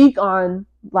would speak on,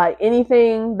 like,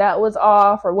 anything that was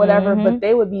off or whatever, but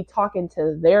they would be talking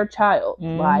to their child.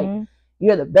 Like,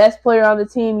 you're the best player on the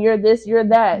team, you're this, you're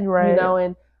that, you know.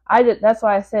 And that's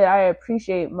why I said I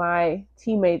appreciate my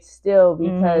teammates still,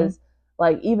 because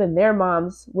like, even their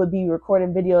moms would be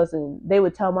recording videos and they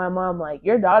would tell my mom, like,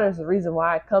 your daughter's the reason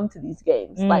why I come to these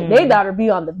games. Like, their daughter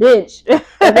be on the bench and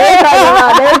they're talking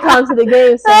about they come to the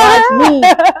games to watch me.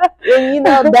 And, you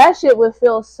know, that shit would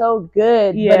feel so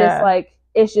good, but it's like,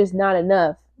 it's just not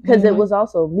enough, because it was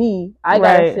also me. I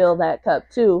gotta fill that cup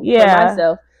too for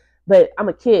myself. But I'm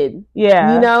a kid, you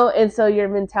know, and so your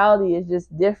mentality is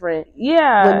just different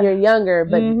when you're younger.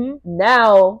 But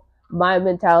now my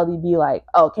mentality be like,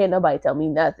 oh, can't nobody tell me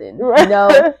nothing, you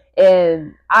know?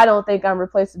 And I don't think I'm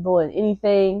replaceable in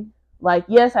anything. Like,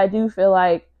 yes, I do feel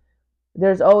like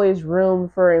there's always room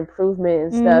for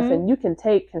improvement and stuff, and you can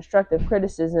take constructive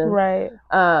criticism,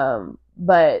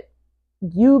 but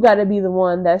you got to be the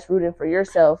one that's rooting for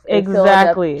yourself and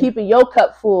keeping your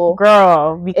cup full,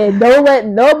 girl, and don't let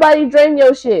nobody drain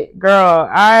your shit, girl.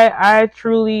 I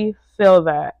truly feel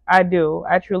that. I do.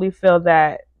 I truly feel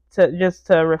that,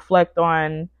 to reflect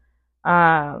on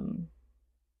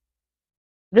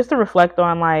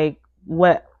like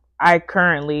what I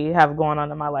currently have going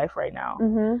on in my life right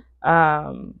now.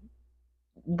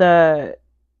 The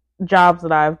jobs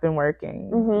that I've been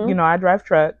working, you know, I drive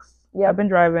trucks. I've been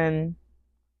driving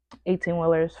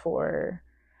 18-wheelers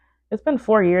it's been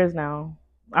 4 years now.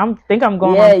 I think I'm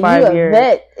going on 5 years. Yeah, you a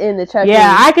vet in the truck.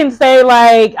 Yeah, I can say,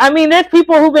 like, I mean, there's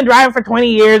people who've been driving for 20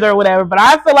 years or whatever, but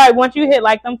I feel like once you hit,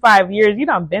 like, them 5 years, you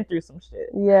done been through some shit.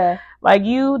 Yeah. Like,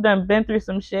 you done been through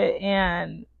some shit,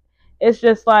 and it's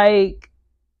just, like,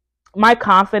 my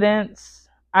confidence,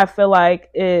 I feel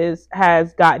like,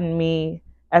 has gotten me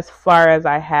as far as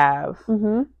I have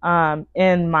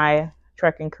in my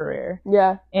trucking career.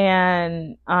 Yeah.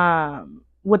 And I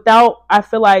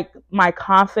feel like my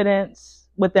confidence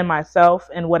within myself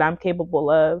and what I'm capable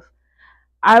of,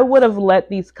 I would have let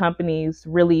these companies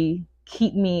really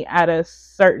keep me at a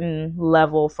certain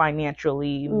level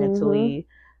financially, mentally.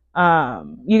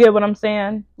 You get what I'm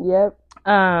saying? Yep.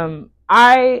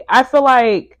 I feel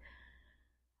like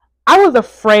I was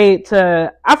afraid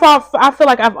to. I feel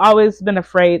like I've always been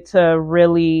afraid to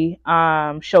really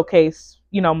showcase,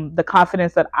 you know, the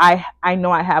confidence that I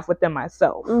know I have within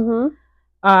myself.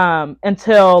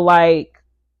 Until, like,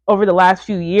 over the last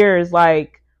few years,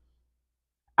 like,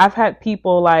 I've had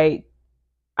people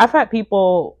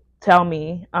tell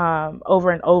me over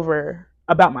and over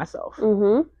about myself.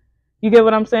 You get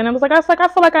what I'm saying? I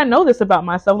feel like I know this about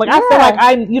myself. Like, I feel like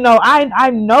I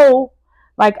know,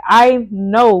 like, I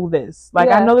know this. Like,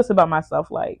 I know this about myself.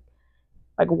 Like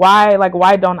why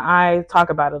don't I talk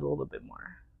about it a little bit more?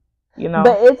 You know?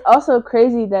 But it's also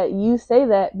crazy that you say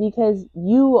that, because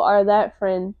you are that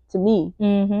friend to me.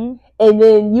 And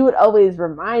then you would always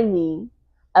remind me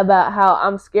about how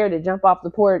I'm scared to jump off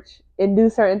the porch and do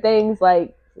certain things.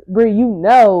 Like, Brie, you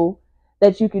know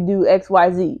that you can do X,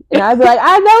 Y, Z. And I'd be like,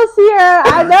 I know, Cierra,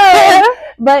 I know.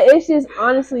 But it's just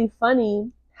honestly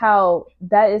funny how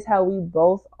that is how we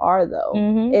both are, though.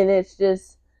 And it's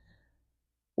just,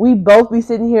 we both be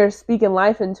sitting here speaking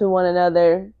life into one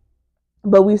another,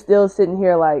 but we still sitting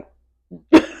here like,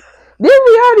 didn't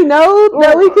we already know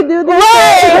that we could do this?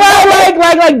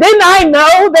 Like, didn't I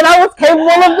know that I was capable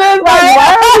of this? Like,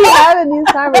 why are we having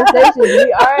these conversations?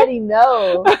 We already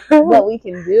know what we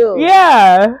can do.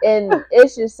 Yeah. And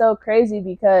it's just so crazy,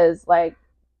 because, like,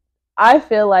 I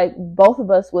feel like both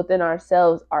of us within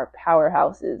ourselves are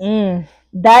powerhouses.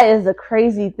 That is a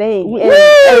crazy thing. And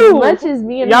as much as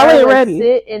me and her would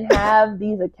sit and have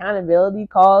these accountability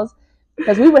calls,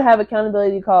 because we would have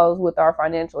accountability calls with our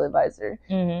financial advisor.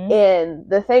 Mm-hmm. And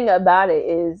the thing about it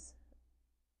is,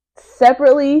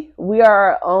 separately, we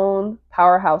are our own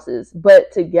powerhouses,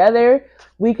 but together,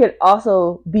 we could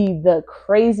also be the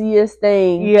craziest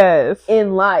thing Yes.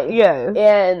 in life. Yes.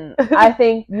 And I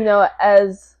think,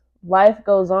 as life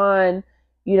goes on,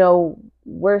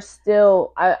 we're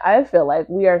still, I feel like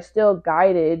we are still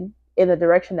guided in the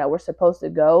direction that we're supposed to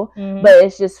go. Mm-hmm. But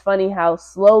it's just funny how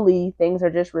slowly things are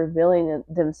just revealing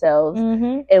themselves,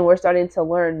 Mm-hmm. and we're starting to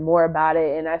learn more about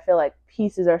it. And I feel like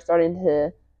pieces are starting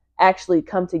to actually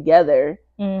come together.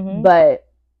 Mm-hmm. But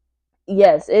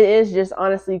yes, it is just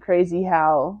honestly crazy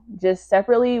how just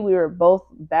separately we were both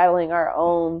battling our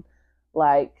own,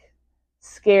 like,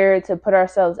 scared to put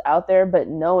ourselves out there, but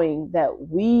knowing that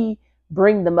we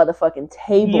bring the motherfucking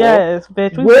table. Yes,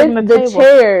 bitch. We with bring the table.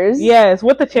 chairs. Yes,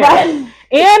 with the chairs.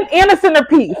 and a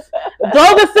centerpiece.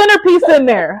 Throw the centerpiece in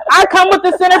there. I come with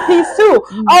the centerpiece too.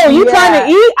 Oh, you trying to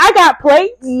eat? I got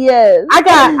plates. Yes. I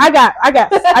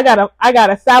got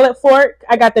a salad fork.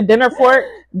 I got the dinner fork.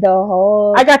 The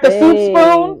whole I got the soup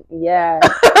spoon. Yeah.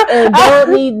 And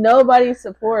don't need nobody's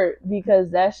support,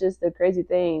 because that's just the crazy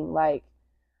thing. Like,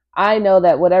 I know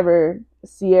that whatever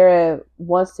Cierra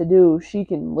wants to do, she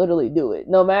can literally do it.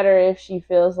 No matter if she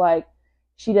feels like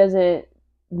she doesn't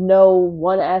know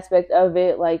one aspect of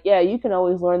it. Like, yeah, you can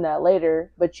always learn that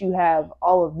later, but you have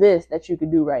all of this that you can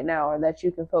do right now, or that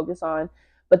you can focus on.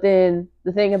 But then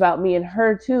the thing about me and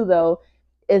her too, though,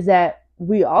 is that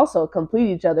we also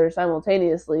complete each other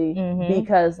simultaneously. Mm-hmm.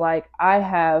 Because, like, I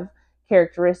have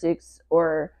characteristics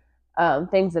or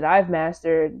things that I've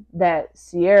mastered that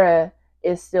Cierra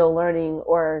is still learning,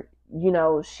 or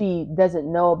she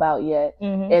doesn't know about yet.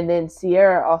 Mm-hmm. And then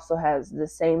Cierra also has the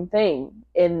same thing.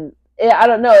 And I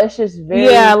don't know, it's just very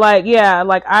like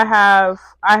I have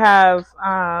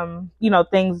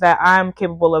things that I'm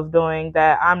capable of doing,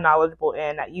 that I'm knowledgeable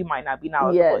in, that you might not be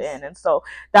knowledgeable in. And so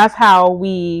that's how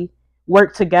we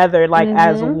work together, like,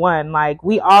 as one. Like,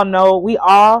 we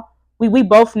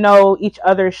both know each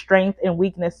other's strengths and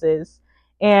weaknesses,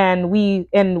 and we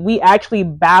actually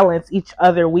balance each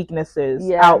other weaknesses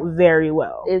out very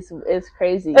well. It's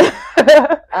crazy.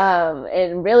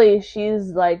 And really,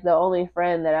 she's like the only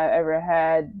friend that I've ever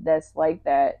had that's like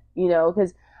that,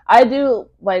 because I do,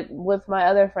 like, with my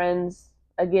other friends,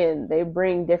 again, they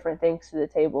bring different things to the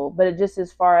table, but it just,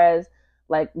 as far as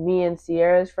like me and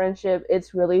Cierra's friendship,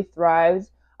 it's really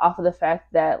thrives off of the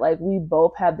fact that, like, we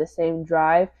both have the same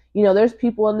drive. There's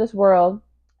people in this world,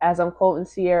 as I'm quoting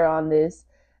Cierra on this,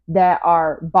 that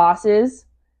are bosses,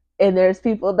 and there's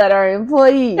people that are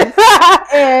employees.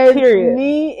 And Period.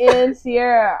 Me and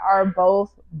Cierra are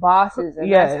both bosses,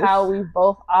 and that's how we've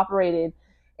both operated.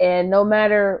 And no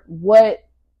matter what,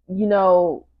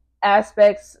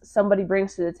 aspects somebody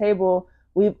brings to the table,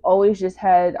 we've always just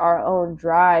had our own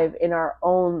drive in our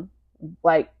own,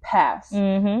 like, paths.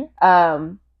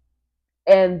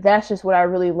 And that's just what I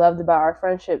really loved about our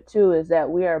friendship too, is that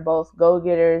we are both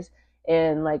go-getters,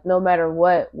 and, like, no matter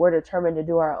what, we're determined to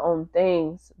do our own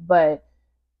things. But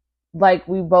like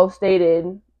we both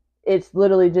stated, it's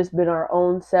literally just been our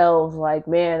own selves. Like,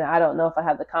 man, I don't know if I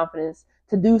have the confidence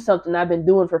to do something I've been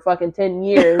doing for fucking 10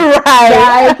 years.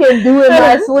 That I can do in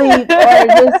my sleep, or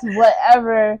just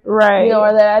whatever. Right.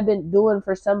 Or that I've been doing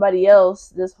for somebody else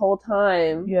this whole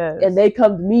time. Yes. And they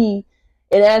come to me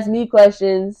and ask me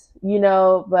questions,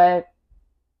 but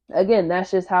again,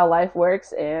 that's just how life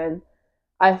works. And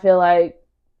I feel like,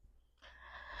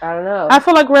 I don't know. I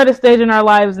feel like we're at a stage in our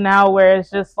lives now where it's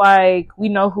just like, we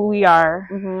know who we are.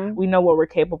 Mm-hmm. We know what we're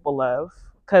capable of,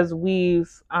 because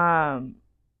we've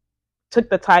took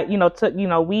the time,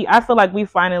 I feel like we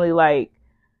finally, like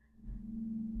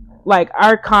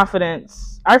our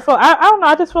confidence. I don't know.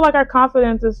 I just feel like our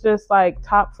confidence is just, like,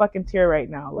 top fucking tier right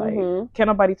now. Like, can't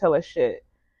nobody tell us shit.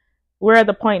 We're at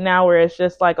the point now where it's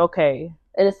just like, okay.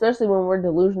 And especially when we're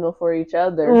delusional for each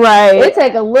other. Right. It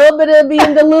take a little bit of being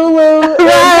delulu.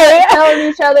 Right. Telling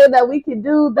each other that we can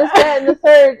do this, that, and the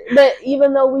third. But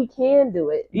even though we can do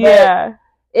it. Yeah.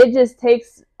 It just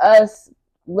takes us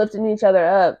lifting each other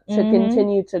up to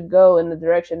continue to go in the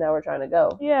direction that we're trying to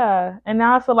go. Yeah. And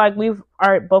now I feel like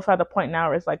are both at a point now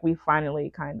where it's like we finally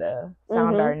kind of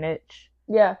found our niche.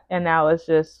 Yeah. And now it's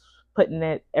just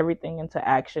putting everything into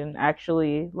action,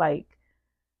 actually, like,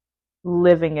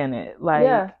 living in it,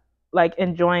 like, like,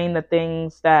 enjoying the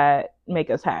things that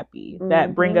make us happy,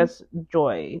 that bring us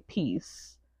joy,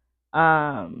 peace.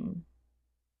 Yeah.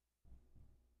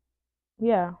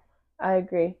 I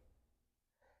agree.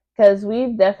 Because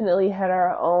we've definitely had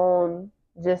our own,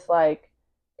 just, like,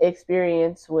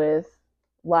 experience with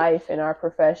life and our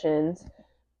professions.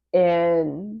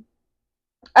 And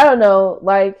I don't know,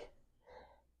 like,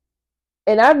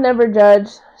 and I've never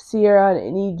judged Cierra on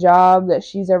any job that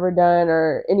she's ever done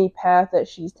or any path that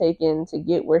she's taken to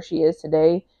get where she is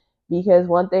today. Because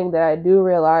one thing that I do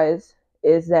realize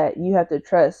is that you have to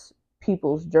trust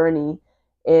people's journey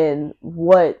and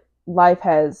what life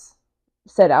has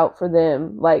set out for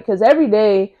them. Like, because every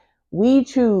day we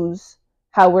choose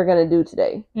how we're going to do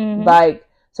today. Mm-hmm. Like,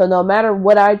 so no matter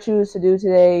what I choose to do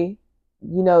today,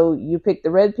 you know, you pick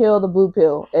the red pill, the blue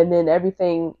pill, and then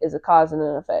everything is a cause and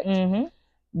an effect. Mm-hmm.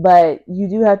 But you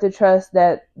do have to trust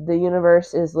that the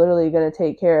universe is literally going to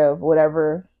take care of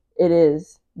whatever it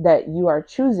is that you are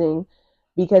choosing.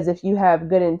 Because if you have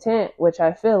good intent, which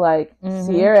I feel like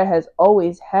Cierra has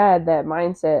always had that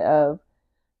mindset of,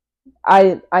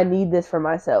 I need this for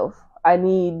myself. I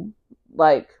need,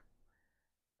 like,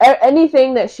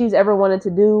 anything that she's ever wanted to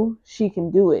do, she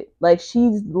can do it. Like,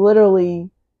 she's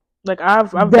literally like I've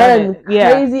done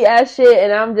crazy ass shit,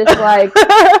 and I'm just like,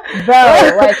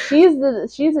 bro, like she's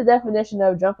the definition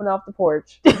of jumping off the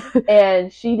porch,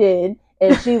 and she did,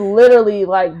 and she literally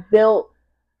like built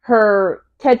her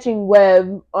catching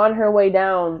web on her way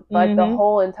down, like the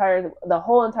whole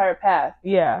entire path.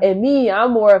 Yeah. And me,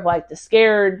 I'm more of like the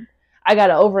scared. I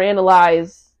gotta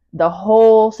overanalyze the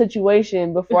whole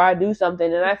situation before I do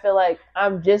something, and I feel like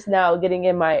I'm just now getting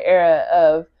in my era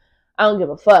of, I don't give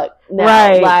a fuck now.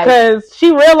 Right, because like,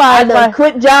 she realized I done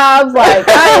quit jobs. Like,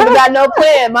 I ain't got no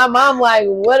plan. My mom like,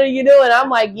 what are you doing? I'm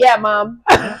like, yeah, mom,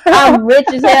 I'm rich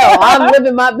as hell. I'm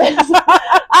living my best.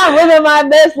 I'm living my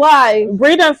best life.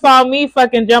 Bree done saw me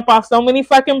fucking jump off so many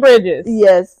fucking bridges.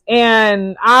 Yes,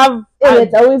 and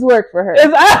it's always worked for her.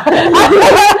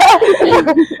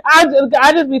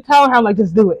 I just be telling her, I'm like,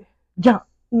 just do it, jump.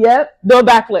 Yep. Do a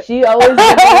backflip. She always been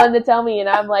the one to tell me, and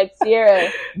I'm like, Cierra,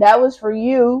 that was for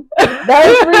you. That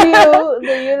was for you.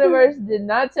 The universe did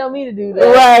not tell me to do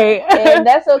that. Right. And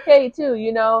that's okay too,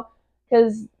 you know,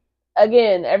 because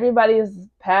again, everybody's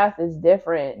path is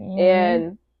different,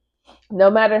 and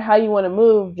no matter how you want to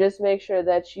move, just make sure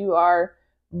that you are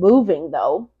moving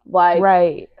though. Like,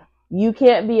 right. You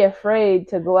can't be afraid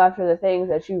to go after the things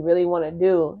that you really want to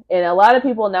do. And a lot of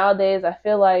people nowadays, I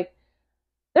feel like,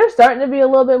 they're starting to be a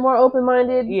little bit more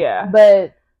open-minded. Yeah.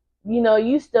 But, you know,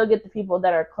 you still get the people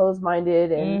that are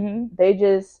closed-minded, and they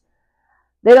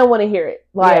don't want to hear it.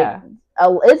 Like,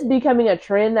 it's becoming a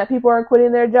trend that people are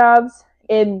quitting their jobs.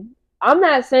 And I'm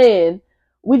not saying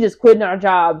we just quitting our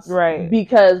jobs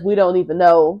because we don't even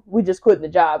know. We just quitting the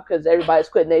job because everybody's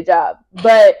quitting their job.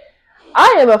 But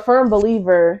I am a firm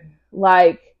believer,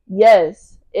 like,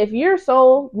 yes, if your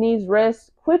soul needs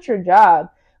rest, quit your job.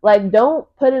 Like, don't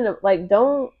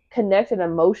connect an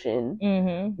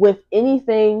emotion with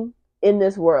anything in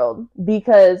this world,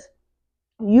 because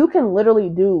you can literally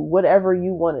do whatever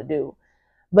you want to do.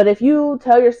 But if you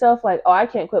tell yourself like, oh, I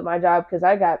can't quit my job because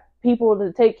I got people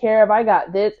to take care of, I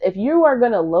got this. If you are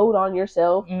going to load on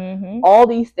yourself all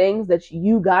these things that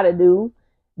you got to do,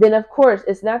 then of course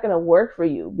it's not going to work for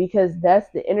you, because that's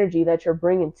the energy that you're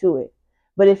bringing to it.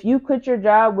 But if you quit your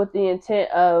job with the intent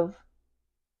of,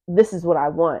 this is what I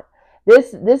want,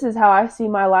 this is how I see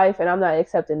my life, and I'm not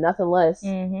accepting nothing less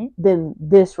than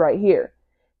this right here,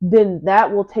 then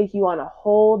that will take you on a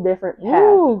whole different path.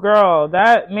 Ooh, girl,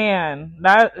 I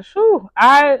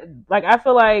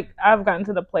feel like I've gotten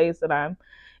to the place that I'm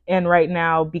in right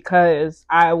now because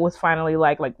I was finally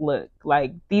like, look,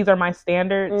 like, these are my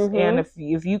standards, and if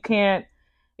you can't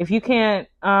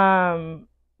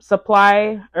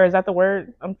supply, or is that the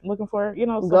word I'm looking for? You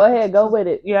know, go ahead, go with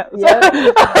it. Yeah.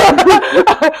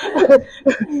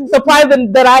 Supply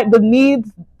the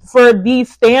needs for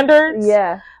these standards.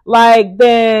 Yeah. Like,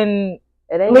 then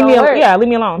leave me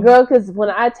alone, girl. Because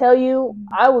when I tell you,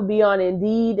 I would be on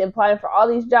Indeed applying for all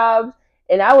these jobs,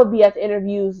 and I would be at the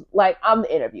interviews like I'm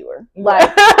the interviewer.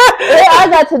 Like, I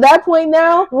got to that point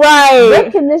now. Right.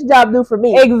 What can this job do for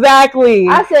me? Exactly.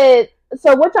 I said,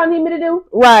 so what y'all need me to do?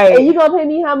 Right. And you gonna pay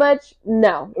me how much?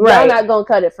 No. Right. Y'all not gonna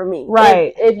cut it for me.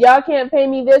 Right. If y'all can't pay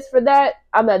me this for that,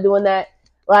 I'm not doing that.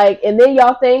 Like, and then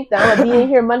y'all think that I'm gonna be in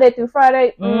here Monday through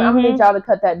Friday. I'm gonna need y'all to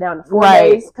cut that down to 4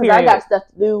 days, because I got stuff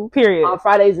to do. On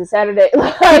Fridays and Saturdays.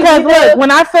 Because look,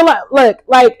 when I feel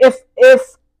like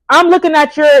if I'm looking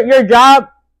at your job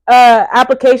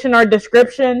application or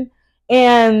description,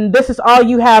 and this is all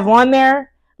you have on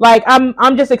there, like,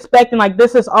 I'm just expecting, like,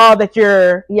 this is all that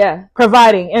you're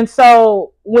providing. And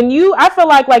so I feel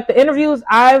like the interviews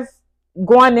I've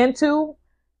gone into,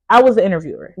 I was the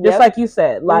interviewer, just like you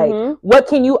said. Like, what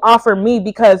can you offer me?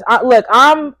 Because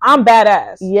I'm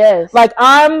badass. Yes. Like,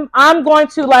 I'm going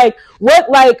to what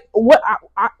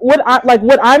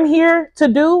I'm here to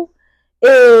do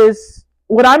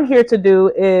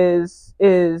is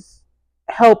is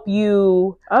help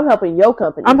you. I'm helping your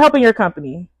company. I'm helping your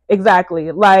company.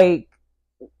 Exactly. Like,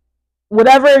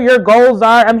 whatever your goals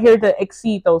are, I'm here to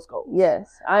exceed those goals.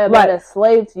 Yes. I am not a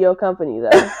slave to your company,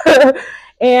 though.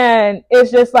 And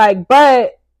it's just like,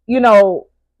 but, you know,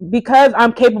 because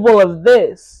I'm capable of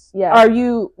this, are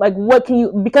you, like, what can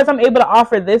you, because I'm able to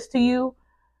offer this to you,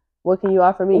 what can you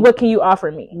offer me? What can you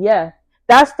offer me? Yeah.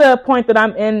 That's the point that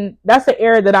I'm in. That's the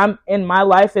era that I'm in my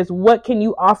life, is what can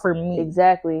you offer me?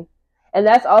 Exactly. And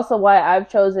that's also why I've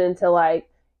chosen to, like,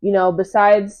 you know,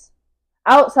 besides,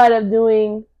 outside of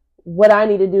doing what I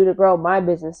need to do to grow my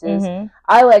businesses,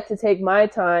 I like to take my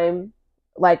time,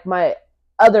 like my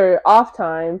other off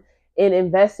time, in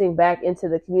investing back into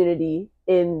the community,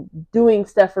 in doing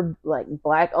stuff for like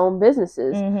Black owned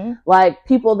businesses, like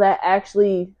people that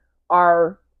actually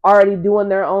are already doing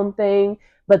their own thing,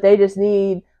 but they just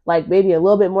need like maybe a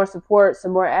little bit more support,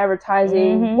 some more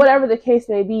advertising, whatever the case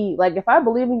may be. Like, if I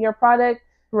believe in your product,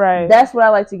 that's what I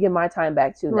like to give my time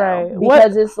back to now,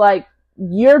 because it's like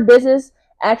your business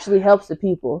actually helps the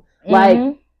people. Like,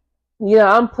 you know,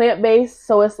 I'm plant-based,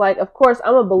 so it's like, of course,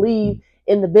 I'm gonna believe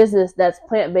in the business that's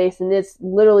plant-based, and it's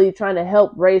literally trying to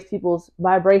help raise people's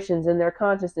vibrations and their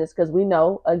consciousness, because we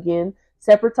know, again,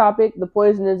 separate topic, the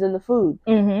poison is in the food.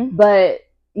 But,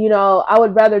 you know, I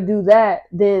would rather do that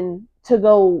than to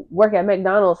go work at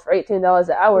McDonald's for $18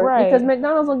 an hour, because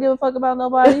McDonald's don't give a fuck about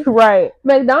nobody.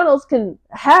 McDonald's can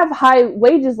have high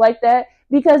wages like that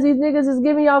because these niggas is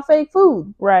giving y'all fake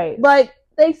food. Like,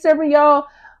 they serving y'all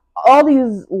all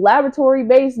these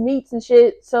laboratory-based meats and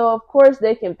shit, so of course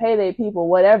they can pay their people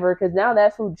whatever, because now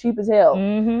that food cheap as hell.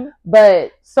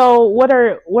 But so what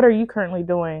are you currently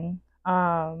doing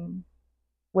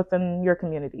within your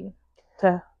community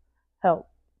to help?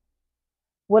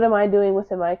 What am I doing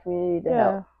within my community to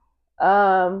help?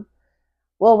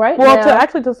 Well, now,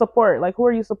 to support, like, who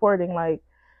are you supporting, like,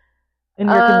 in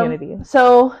your community?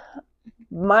 So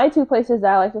my two places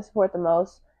that I like to support the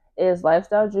most is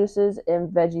Lifestyle Juices and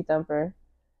Veggie Thumper.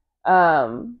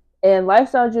 And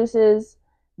Lifestyle Juices,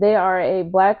 they are a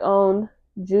Black-owned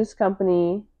juice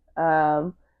company.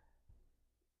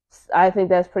 I think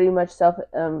that's pretty much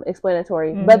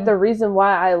self-explanatory. But the reason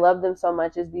why I love them so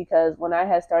much is because when I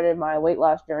had started my weight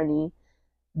loss journey,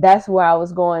 that's where I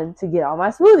was going to get all my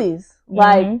smoothies.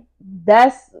 Like,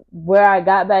 that's where I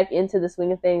got back into the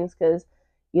swing of things, because,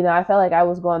 you know, I felt like I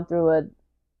was going through a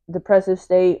depressive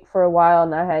state for a while,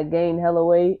 and I had gained hella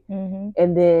weight.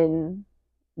 And then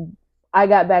I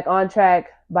got back on track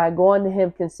by going to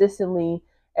him consistently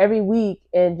every week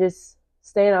and just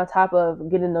staying on top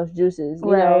of getting those juices,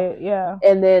 you know?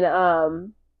 And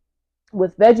then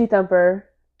with Veggie Thumper,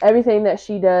 everything that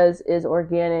she does is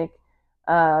organic.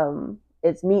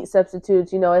 It's meat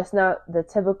substitutes. You know, it's not the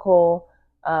typical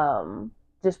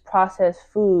just processed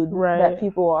food that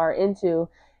people are into.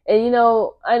 And, you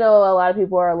know, I know a lot of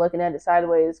people are looking at it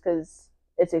sideways because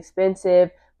it's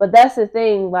expensive, but that's the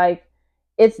thing, like,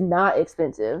 it's not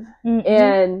expensive.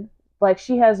 And, like,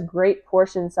 she has great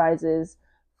portion sizes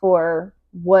for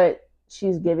what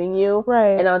she's giving you.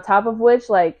 And on top of which,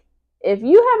 like, if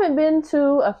you haven't been to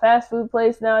a fast food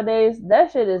place nowadays,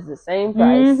 that shit is the same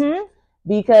price.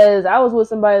 Because I was with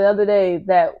somebody the other day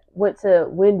that went to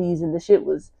Wendy's and the shit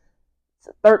was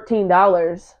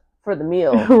 $13 for the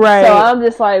meal. So I'm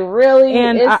just like, really?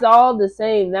 And it's all the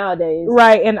same nowadays.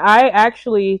 And I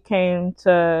actually came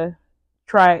to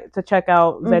check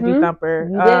out Veggie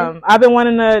Thumper. I've been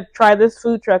wanting to try this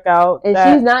food truck out. And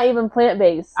she's not even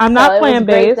plant-based. I'm not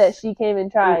plant-based. That she came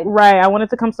and tried. I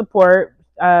wanted to come support.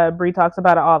 Bree talks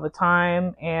about it all the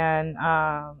time. And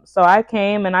so I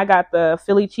came and I got the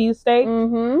Philly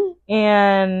cheesesteak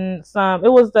and some,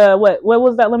 it was the, what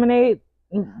was that lemonade?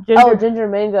 Ginger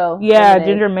mango. Yeah, lemonade.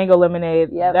 Ginger mango lemonade.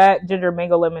 That ginger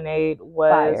mango lemonade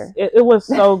was it was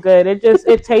so good.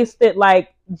 It tasted like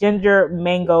ginger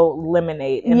mango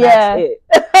lemonade, and that's it.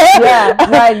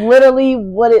 Like literally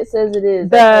what it says it is.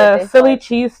 The Philly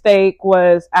cheesesteak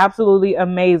was absolutely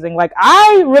amazing. Like,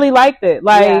 I really liked it.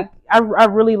 Like, I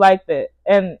really liked it,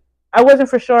 and I wasn't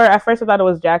for sure at first. I thought it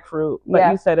was jackfruit,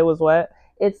 but you said it was what?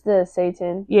 It's the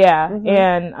Satan.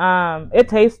 And it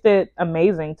tasted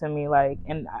amazing to me. Like,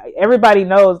 and everybody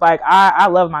knows, like, I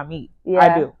love my meat.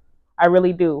 I do. I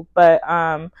really do. But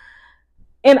and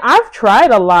I've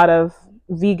tried a lot of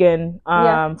vegan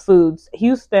foods.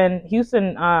 Houston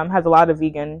has a lot of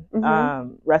vegan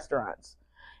restaurants.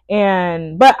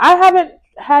 But I haven't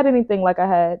had anything like I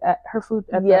had at her food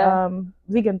at the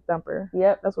Vegan Thumper.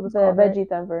 That's what it's called. Veggie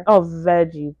Thumper. Oh,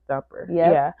 Veggie Thumper.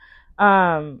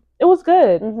 It was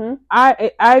good.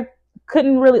 I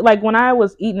couldn't really, like, when I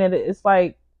was eating it, it's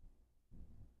like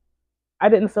I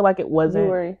didn't feel like it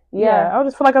wasn't. Yeah, I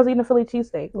just feel like I was eating a Philly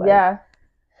cheesesteak. Like. Yeah.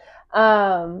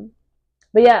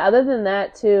 But yeah, other than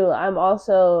that too, I'm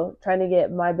also trying to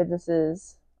get my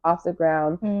businesses off the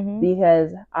ground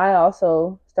because I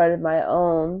also started my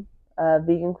own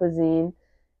vegan cuisine,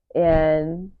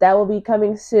 and that will be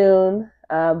coming soon.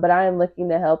 But I am looking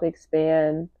to help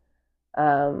expand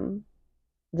um,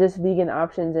 just vegan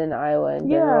options in Iowa in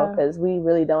general because we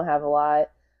really don't have a lot.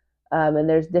 And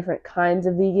there's different kinds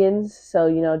of vegans, so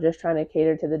just trying to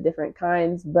cater to the different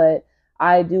kinds. But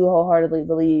I do wholeheartedly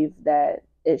believe that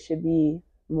it should be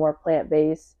more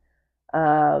plant-based.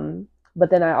 But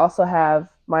then I also have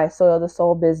my Soil to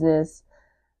Soul business,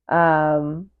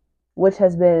 which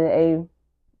has been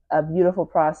a beautiful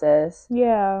process.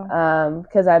 Yeah.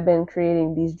 Because I've been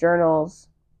creating these journals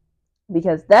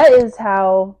because that is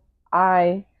how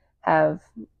I have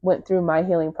went through my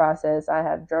healing process. I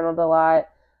have journaled a lot,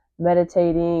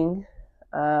 meditating,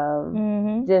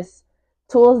 just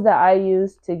tools that I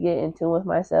use to get in tune with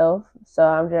myself. So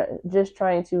I'm just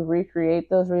trying to recreate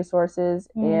those resources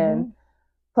and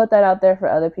put that out there for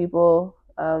other people,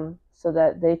 so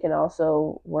that they can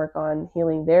also work on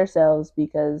healing themselves,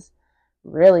 because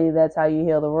really that's how you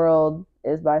heal the world,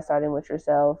 is by starting with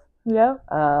yourself. Yeah.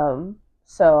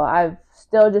 So I've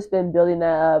still just been building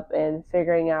that up and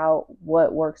figuring out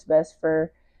what works best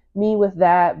for me with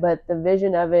that. But the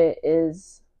vision of it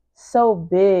is so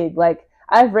big. Like,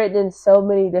 I've written in so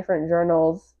many different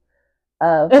journals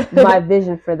of my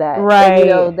vision for that. Right.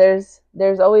 And,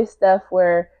 there's always stuff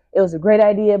where it was a great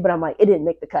idea, but I'm like, it didn't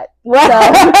make the cut. Right.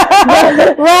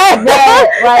 So, but,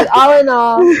 like, all in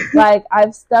all, like,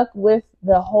 I've stuck with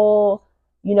the whole,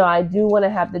 I do want to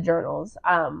have the journals.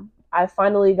 I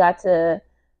finally got to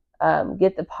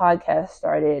get the podcast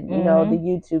started, the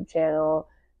YouTube channel,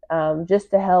 just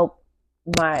to help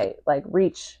my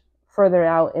reach further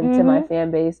out into my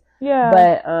fan base. Yeah.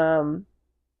 But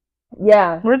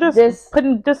yeah, we're just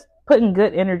putting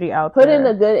good energy out there. Putting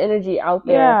the good energy out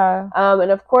there. Yeah.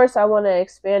 And of course I want to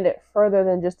expand it further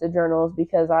than just the journals,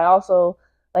 because I also,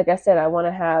 like I said, I want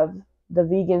to have the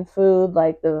vegan food,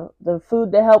 like the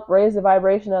food to help raise the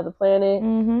vibration of the planet.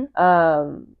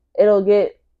 It'll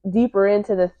get deeper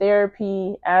into the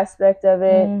therapy aspect of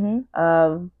it.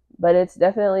 But it's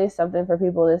definitely something for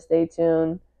people to stay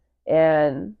tuned.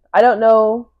 And I don't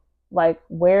know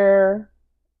where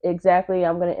exactly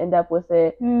I'm going to end up with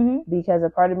it, because a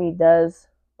part of me does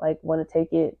want to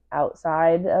take it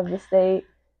outside of the state.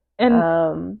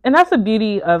 And that's the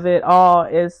beauty of it all,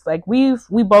 is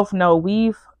we both know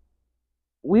we've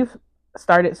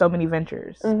started so many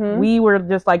ventures. We were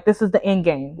just this is the end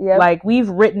game. Yep. We've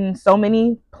written so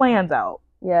many plans out.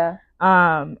 Yeah.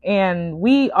 And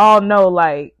we all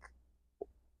know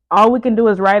all we can do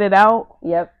is write it out.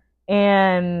 Yep.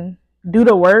 And do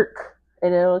the work.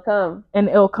 And it'll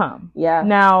come. Yeah.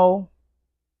 Now,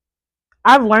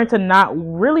 I've learned to not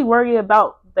really worry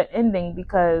about the ending,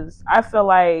 because I feel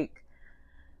like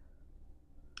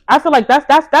that's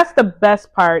the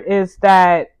best part, is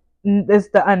that it's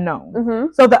the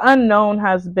unknown. So the unknown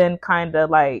has been kind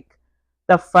of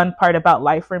the fun part about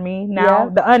life for me now.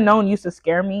 The unknown used to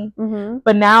scare me,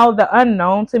 but now the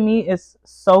unknown to me is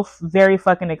so very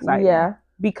fucking exciting. Yeah.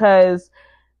 Because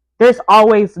there's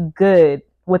always good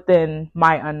within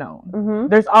my unknown.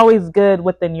 There's always good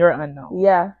within your unknown.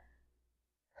 Yeah.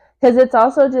 Because it's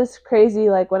also just crazy.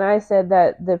 When I said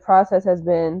that the process has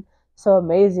been so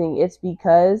amazing, it's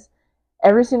because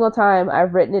every single time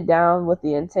I've written it down with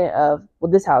the intent of,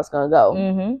 well, this is how it's going to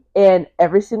go. And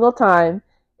every single time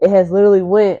it has literally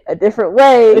went a different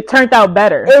way. It turned out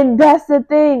better. And that's the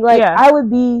thing. I would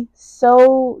be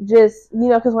so just,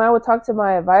 because when I would talk to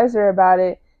my advisor about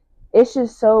it, it's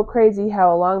just so crazy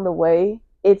how along the way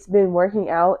it's been working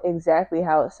out exactly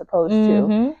how it's supposed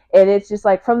to. And it's just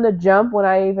from the jump, when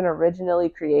I even originally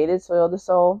created Soil to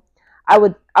Soul, I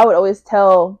would always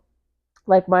tell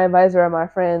my advisor and my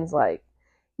friends,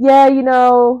 yeah, I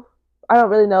don't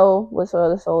really know what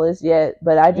Soil to Soul is yet,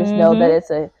 but I just know that it's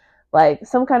a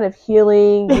some kind of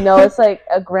healing, it's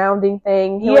a grounding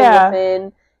thing, healing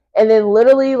within. And then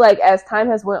literally as time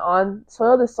has went on,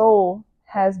 Soil to Soul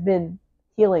has been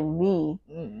healing me.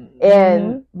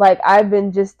 And I've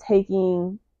been just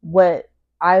taking what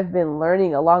I've been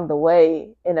learning along the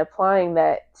way and applying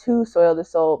that to Soil to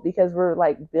Soul, because we're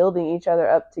building each other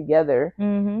up together.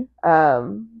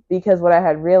 Because what I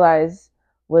had realized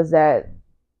was that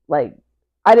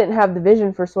I didn't have the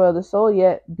vision for Soil to Soul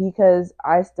yet, because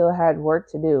I still had work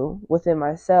to do within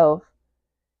myself.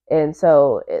 And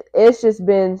so it's just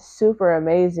been super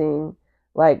amazing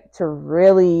to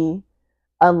really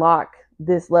unlock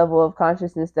this level of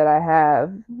consciousness that I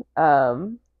have.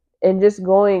 and just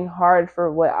going hard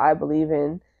for what I believe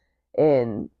in,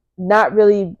 and not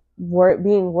really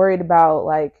being worried about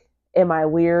like, am I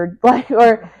weird? Like,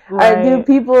 or do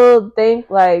people think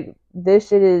like this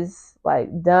shit is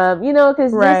like dumb? You know,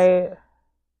 because just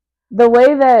the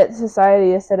way that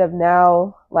society is set up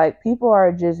now, like people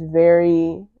are just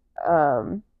very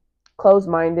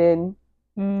closed-minded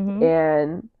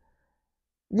and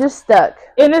just stuck.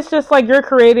 And it's just like you're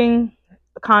creating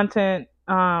content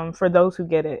for those who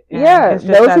get it. And it's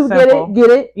those who simple. get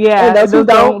it. Yeah, and those who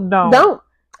don't.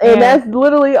 And that's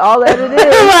literally all that it is.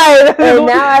 Right. And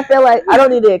now I feel like I don't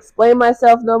need to explain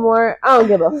myself no more. I don't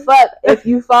give a fuck if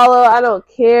you follow. I don't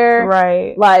care.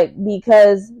 Right. Like,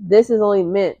 because this is only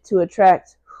meant to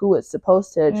attract who it's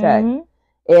supposed to attract.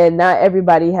 And not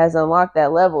everybody has unlocked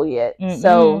that level yet.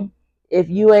 So if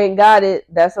you ain't got it,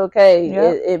 that's okay.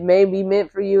 It may be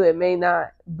meant for you. It may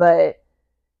not. But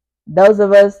those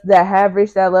of us that have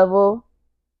reached that level,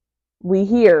 we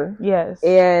here. Yes.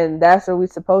 And that's where we're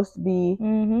supposed to be.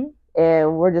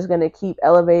 And we're just going to keep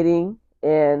elevating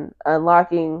and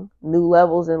unlocking new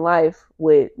levels in life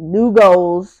with new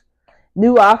goals,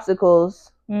 new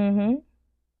obstacles. And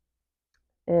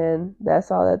that's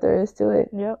all that there is to it.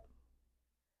 Yep.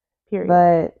 Period.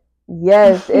 But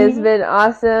yes, it's been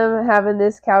awesome having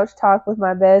this couch talk with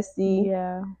my bestie.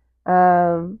 Yeah.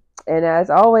 And as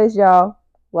always, y'all,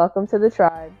 welcome to the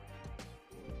tribe.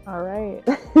 All right.